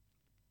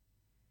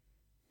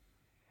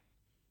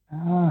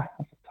 That's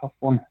a tough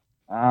one.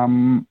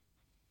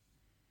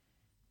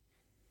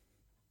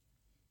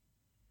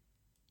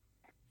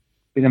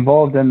 Been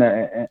involved in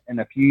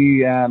a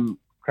few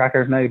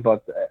crackers now,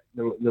 but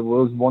there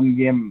was one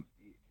game,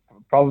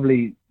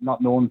 probably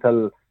not known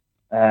till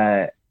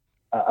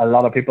a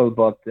lot of people,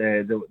 but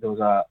there was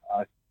a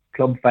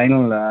club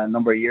final a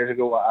number of years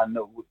ago, and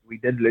we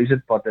did lose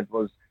it, but it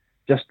was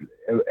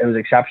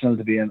exceptional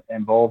to be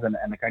involved in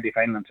the county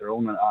final in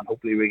Tyrone, and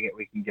hopefully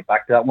we can get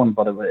back to that one.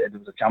 But it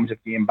was a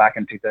championship game back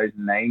in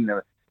 2009.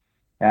 There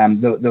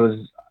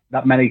was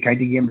that many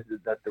county games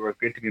that they were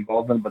great to be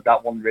involved in, but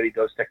that one really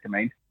does stick to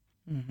mind.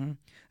 Mm-hmm.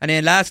 And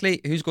then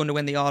lastly, who's going to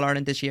win the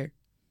All-Ireland this year?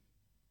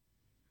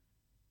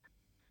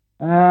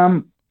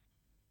 I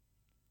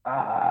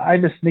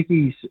have a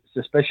sneaky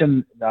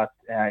suspicion that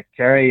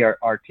Kerry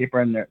are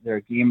tapering their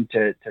game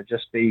to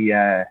just be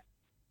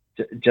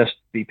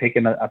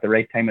picking at the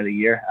right time of the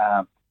year.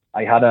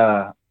 I had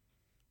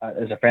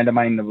as a friend of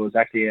mine that was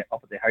actually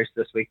up at the house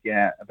this week,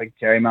 a big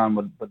Kerry man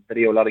would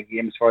video a lot of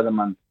games for them,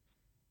 and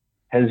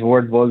his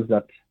word was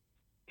that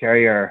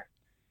Kerry are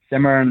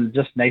simmering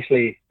just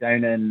nicely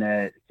down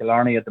in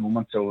Killarney at the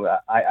moment. So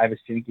I have a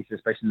sneaky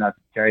suspicion that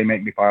Kerry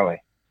might be far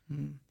away.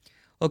 Mm.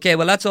 Okay,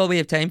 well, that's all we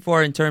have time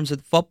for in terms of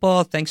the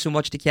football. Thanks so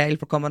much to Kyle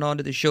for coming on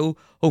to the show.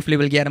 Hopefully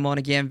we'll get him on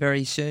again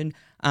very soon.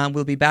 And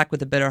we'll be back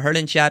with a bit of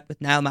hurling chat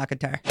with Niall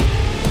McIntyre.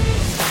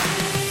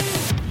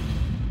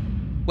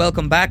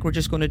 Welcome back. We're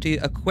just going to do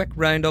a quick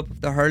roundup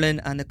of the hurling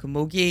and the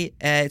Camogie.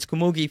 It's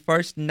Camogie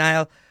first.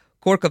 Niall,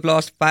 Cork have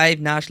lost 5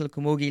 National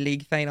Camogie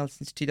League finals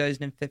since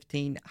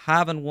 2015.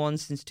 Haven't won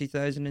since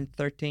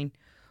 2013.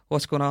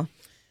 What's going on?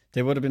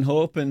 They would have been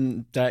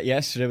hoping that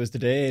yesterday was the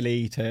day,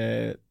 Lee,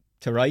 to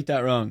right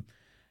that wrong.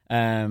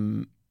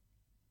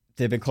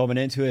 They've been coming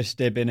into it,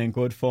 they've been in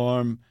good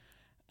form,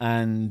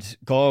 and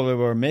Galway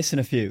were missing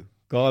a few.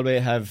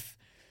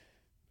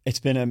 It's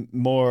been a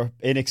more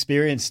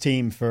inexperienced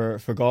team for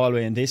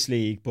Galway in this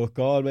league, but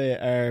Galway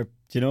are,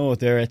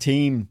 they're a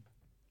team,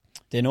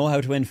 they know how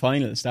to win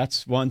finals.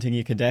 That's one thing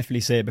you can definitely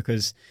say,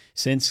 because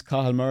since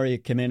Cathal Murray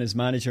came in as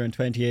manager in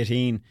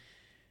 2018,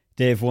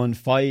 they've won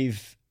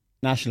 5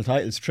 national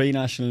titles, 3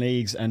 National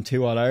Leagues and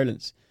 2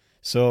 All-Irelands.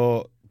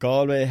 So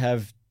Galway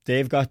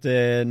they've got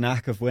the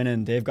knack of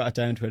winning. They've got it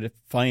down to a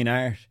fine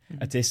art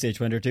at this stage.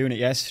 When they're doing it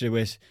yesterday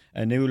with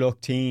a new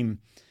look team,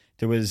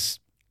 there was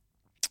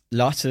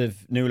lots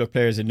of new look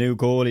players, a new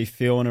goalie,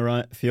 Fiona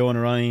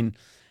Ryan,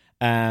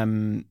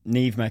 Niamh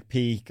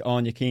McPeak,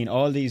 Anya Keane,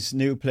 all these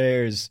new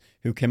players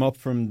who came up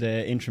from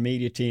the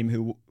intermediate team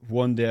who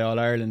won the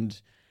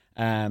All-Ireland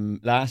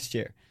last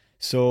year.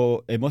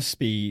 So it must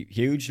be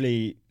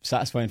hugely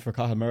satisfying for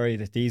Cathal Murray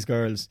that these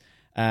girls,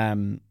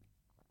 they're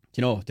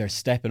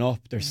stepping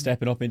up. They're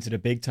stepping up into the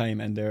big time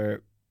and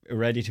they're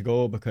ready to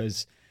go,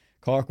 because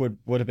Cork would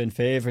have been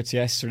favourites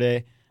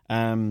yesterday.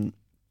 And,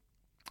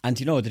 they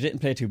didn't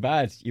play too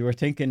bad. You were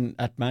thinking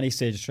at many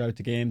stages throughout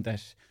the game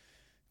that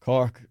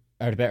Cork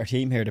are the better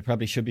team here. They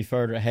probably should be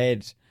further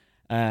ahead.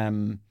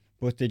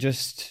 But they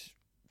just,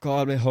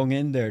 Galway hung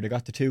in there. They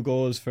got the 2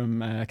 goals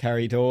from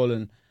Carrie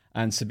Dolan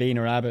and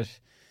Sabina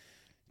Rabbit.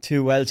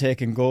 2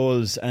 well-taken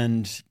goals.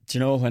 And,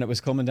 when it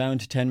was coming down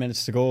to 10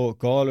 minutes to go,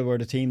 Galway were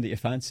the team that you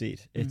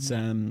fancied. It's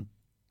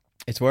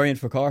worrying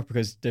for Cork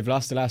because they've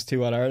lost the last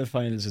 2 All-Ireland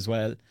finals as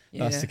well.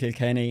 Yeah. Lost to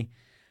Kilkenny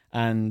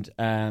and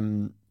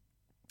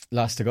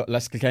lost to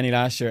Kilkenny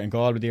last year and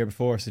Galway the year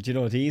before. So,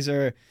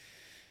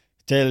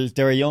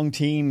 they're a young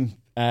team,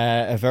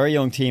 a very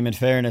young team in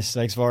fairness,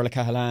 like Svorla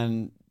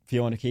Cahalan,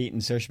 Fiona Keaton,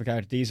 Saoirse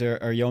McCarthy. These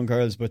are young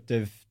girls, but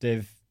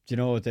they've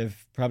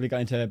probably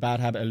got into a bad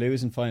habit of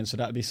losing finals, so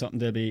that'll be something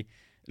they'll be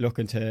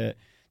looking to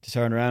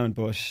turn around.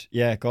 But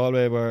yeah,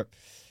 Galway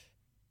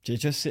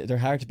they're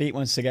hard to beat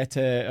once they get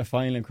to a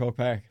final in Croke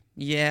Park.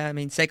 Yeah, I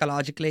mean,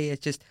 psychologically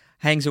it just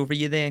hangs over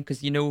you then,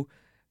 because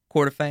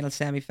quarterfinals,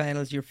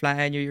 semi-finals, you're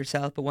flying, you're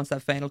yourself, but once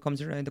that final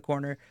comes around the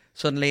corner,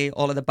 suddenly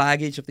all of the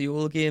baggage of the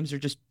old games are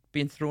just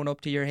being thrown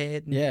up to your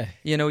head. And, yeah.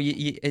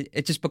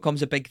 It just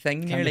becomes a big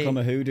thing. Can become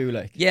a hoodoo,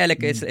 like. Yeah,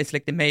 it's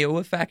like the Mayo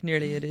effect,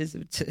 nearly. It is.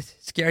 It's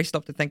scary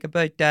stuff to think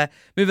about.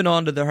 Moving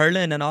on to the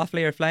hurling, and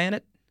Offaly are flying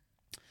it.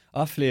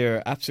 Offaly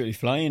are absolutely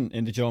flying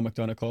in the Joe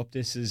McDonagh Cup.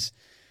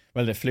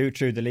 They flew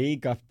through the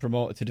league, got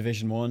promoted to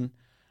Division 1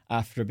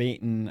 after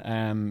beating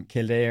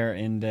Kildare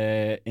in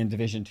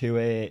Division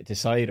 2A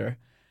decider.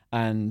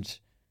 And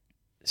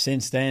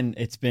since then,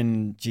 it's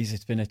been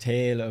a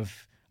tale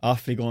of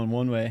Offaly going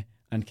one way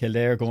and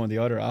Kildare going the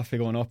other. Offaly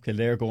going up,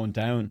 Kildare going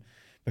down,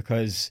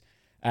 because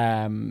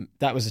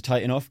that was a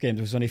tight enough game.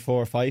 There was only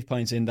 4 or 5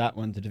 points in that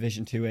one, the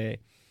Division 2A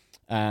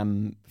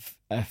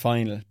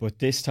final. But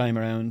this time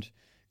around,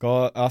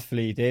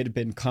 Offaly, they'd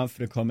been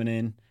confident coming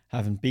in,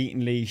 having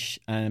beaten Laois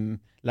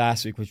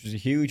last week, which was a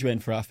huge win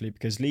for Offaly,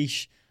 because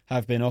Laois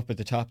have been up at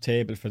the top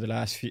table for the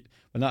last few,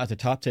 well, not at the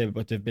top table,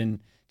 but they've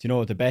been,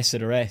 the best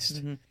of the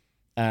rest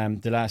the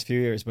last few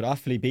years. But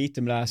Offaly beat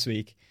them last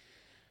week,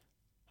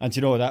 and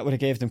that would have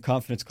gave them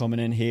confidence coming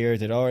in here.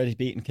 They'd already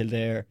beaten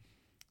Kildare,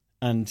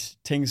 and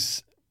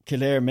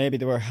Kildare, maybe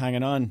they were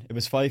hanging on. It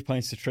was 5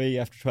 points to 3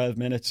 after 12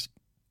 minutes,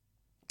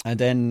 and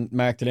then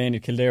Mark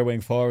Delaney, Kildare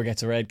wing forward,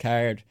 gets a red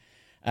card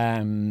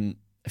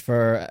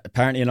for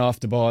apparently an off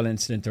the ball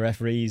incident. The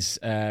referees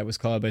was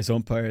called by his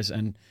umpires,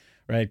 and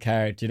red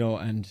card,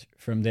 and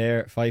from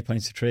there 5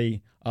 points to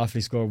 3,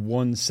 Offaly scored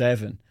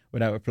 1-7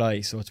 without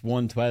reply, so it's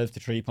 1-12 to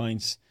 3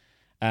 points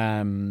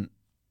in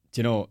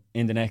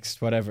the next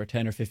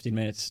 10 or 15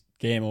 minutes,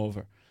 game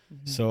over.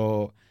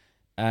 So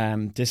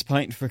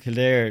disappointing for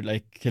Kildare.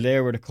 Like,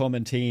 Kildare were the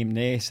coming team.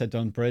 Naas had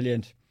done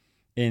brilliant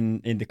in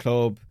the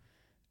club,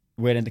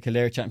 winning the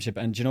Kildare Championship,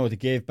 and they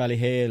gave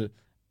Ballyhale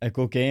a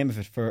good game of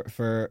it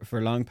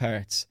for long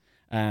parts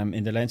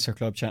in the Leinster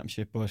Club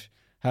Championship, but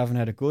haven't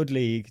had a good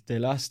league. They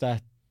lost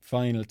that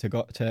final to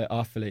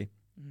Offaly,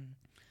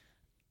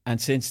 and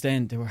since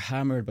then they were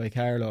hammered by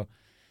Carlow,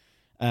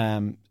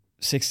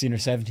 16 or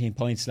 17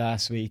 points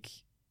last week,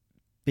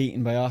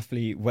 beaten by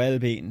Offaly, well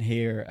beaten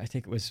here. I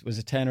think it was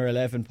it 10 or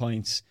 11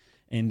 points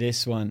in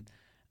this one,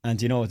 and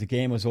the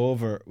game was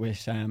over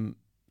with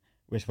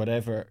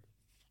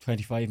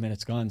 25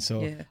 minutes gone.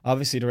 So yeah,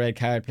 obviously the red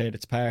card played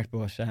its part,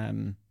 but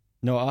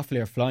no,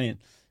 Offaly are flying.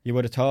 You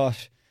would have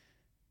thought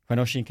when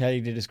Oisin Kelly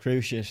did his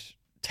cruciate,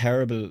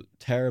 terrible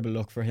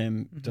luck for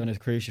him, done his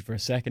cruciate for a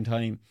second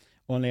time,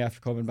 only after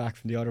coming back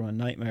from the other one,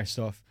 nightmare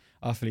stuff.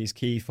 Offaly's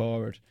key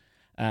forward.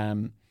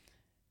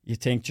 You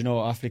think,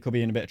 Offaly could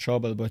be in a bit of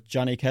trouble, but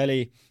Johnny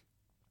Kelly,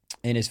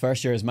 in his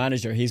first year as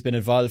manager, he's been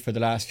involved for the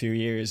last few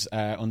years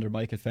under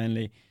Michael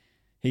Fennelly.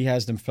 He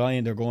has them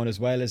flying. They're going as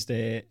well as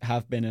they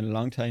have been in a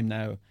long time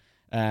now.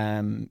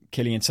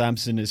 Killian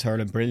Sampson is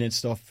hurling brilliant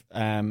stuff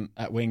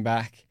at wing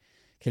back.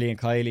 Killian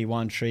Kiley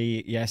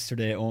 1-3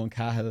 yesterday. Owen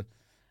Cahill,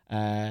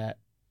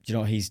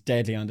 he's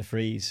deadly on the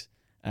freeze.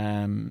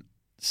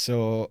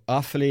 So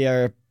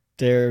Offaly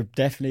they're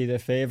definitely the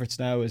favourites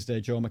now as the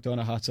Joe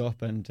McDonagh hots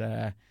up, and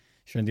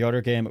in the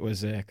other game it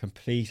was a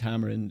complete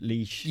hammering.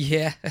 Laois.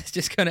 Yeah, it's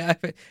just kind of.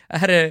 I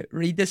had to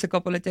read this a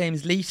couple of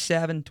times.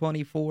 Laois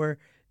 7-24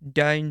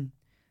 down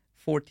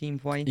 14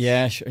 points.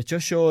 Yeah, it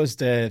just shows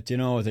the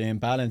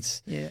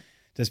imbalance. Yeah,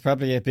 there's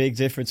probably a big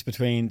difference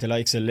between the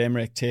likes of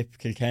Limerick, Tip,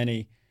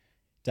 Kilkenny,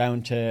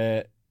 down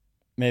to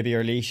maybe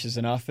your Laois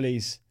and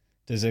Offaly's.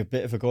 there's a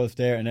bit of a gulf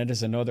there, and then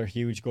there's another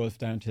huge gulf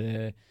down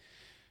to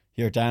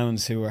your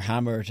Downs, who were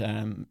hammered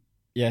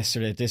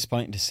yesterday.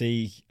 Disappointing to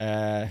see.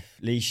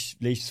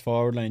 Laois's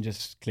forward line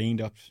just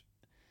cleaned up.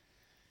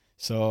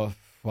 So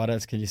what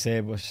else can you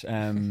say? But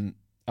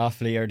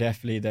Offaly are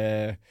definitely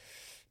they're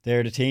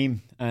the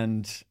team,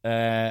 and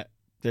they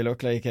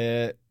look like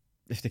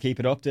if they keep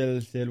it up,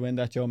 they'll win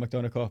that Joe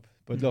McDonagh Cup.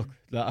 But look,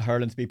 a lot of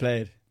hurling to be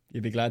played.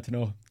 You'd be glad to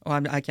know. Oh,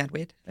 I can't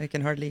wait. I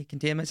can hardly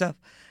contain myself.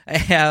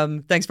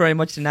 Thanks very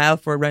much to Niall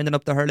for rounding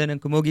up the hurling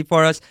and camogie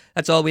for us.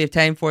 That's all we have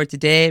time for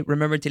today.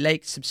 Remember to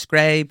like,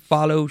 subscribe,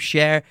 follow,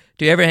 share,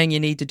 do everything you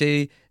need to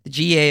do.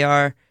 The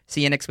GAR.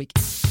 See you next week.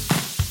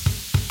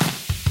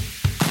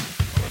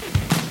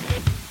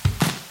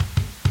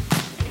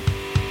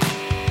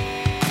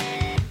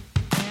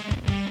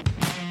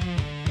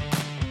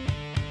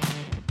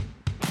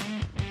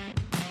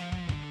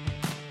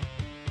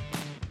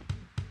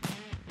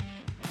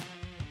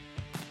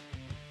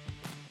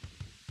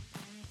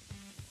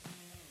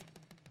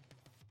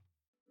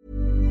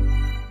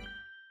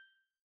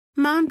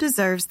 Mom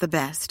deserves the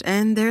best,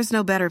 and there's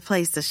no better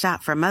place to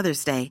shop for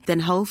Mother's Day than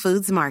Whole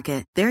Foods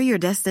Market. They're your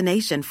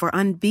destination for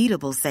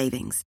unbeatable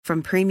savings,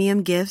 from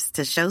premium gifts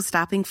to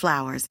show-stopping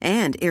flowers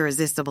and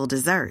irresistible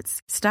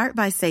desserts. Start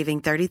by saving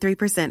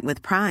 33%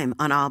 with Prime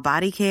on all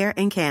body care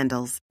and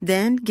candles.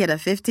 Then get a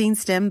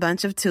 15-stem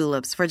bunch of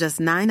tulips for just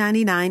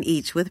 $9.99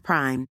 each with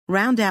Prime.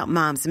 Round out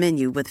Mom's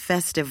menu with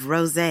festive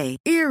rosé,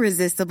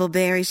 irresistible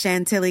berry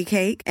chantilly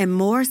cake, and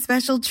more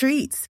special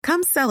treats.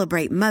 Come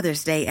celebrate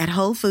Mother's Day at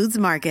Whole Foods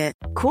Market.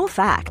 Cool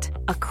fact,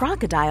 a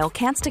crocodile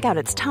can't stick out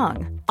its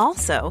tongue.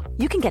 Also,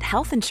 you can get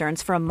health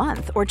insurance for a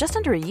month or just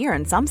under a year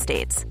in some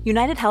states.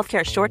 United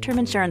Healthcare short-term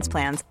insurance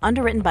plans,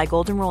 underwritten by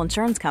Golden Rule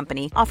Insurance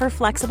Company, offer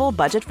flexible,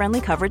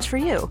 budget-friendly coverage for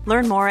you.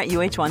 Learn more at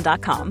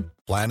uh1.com.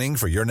 Planning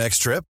for your next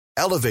trip?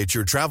 Elevate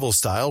your travel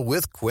style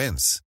with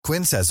Quince.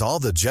 Quince has all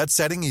the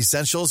jet-setting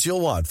essentials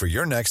you'll want for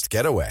your next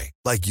getaway,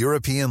 like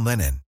European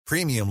linen,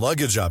 premium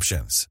luggage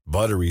options,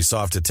 buttery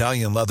soft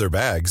Italian leather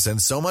bags,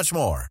 and so much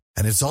more.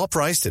 And it's all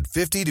priced at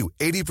 50 to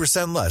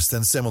 80% less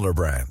than similar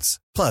brands.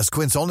 Plus,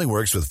 Quince only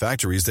works with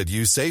factories that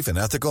use safe and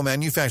ethical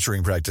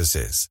manufacturing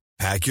practices.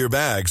 Pack your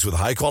bags with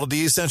high-quality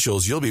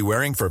essentials you'll be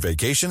wearing for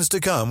vacations to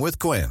come with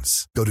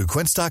Quince. Go to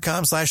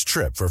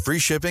quince.com/trip for free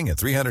shipping and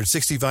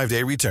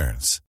 365-day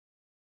returns.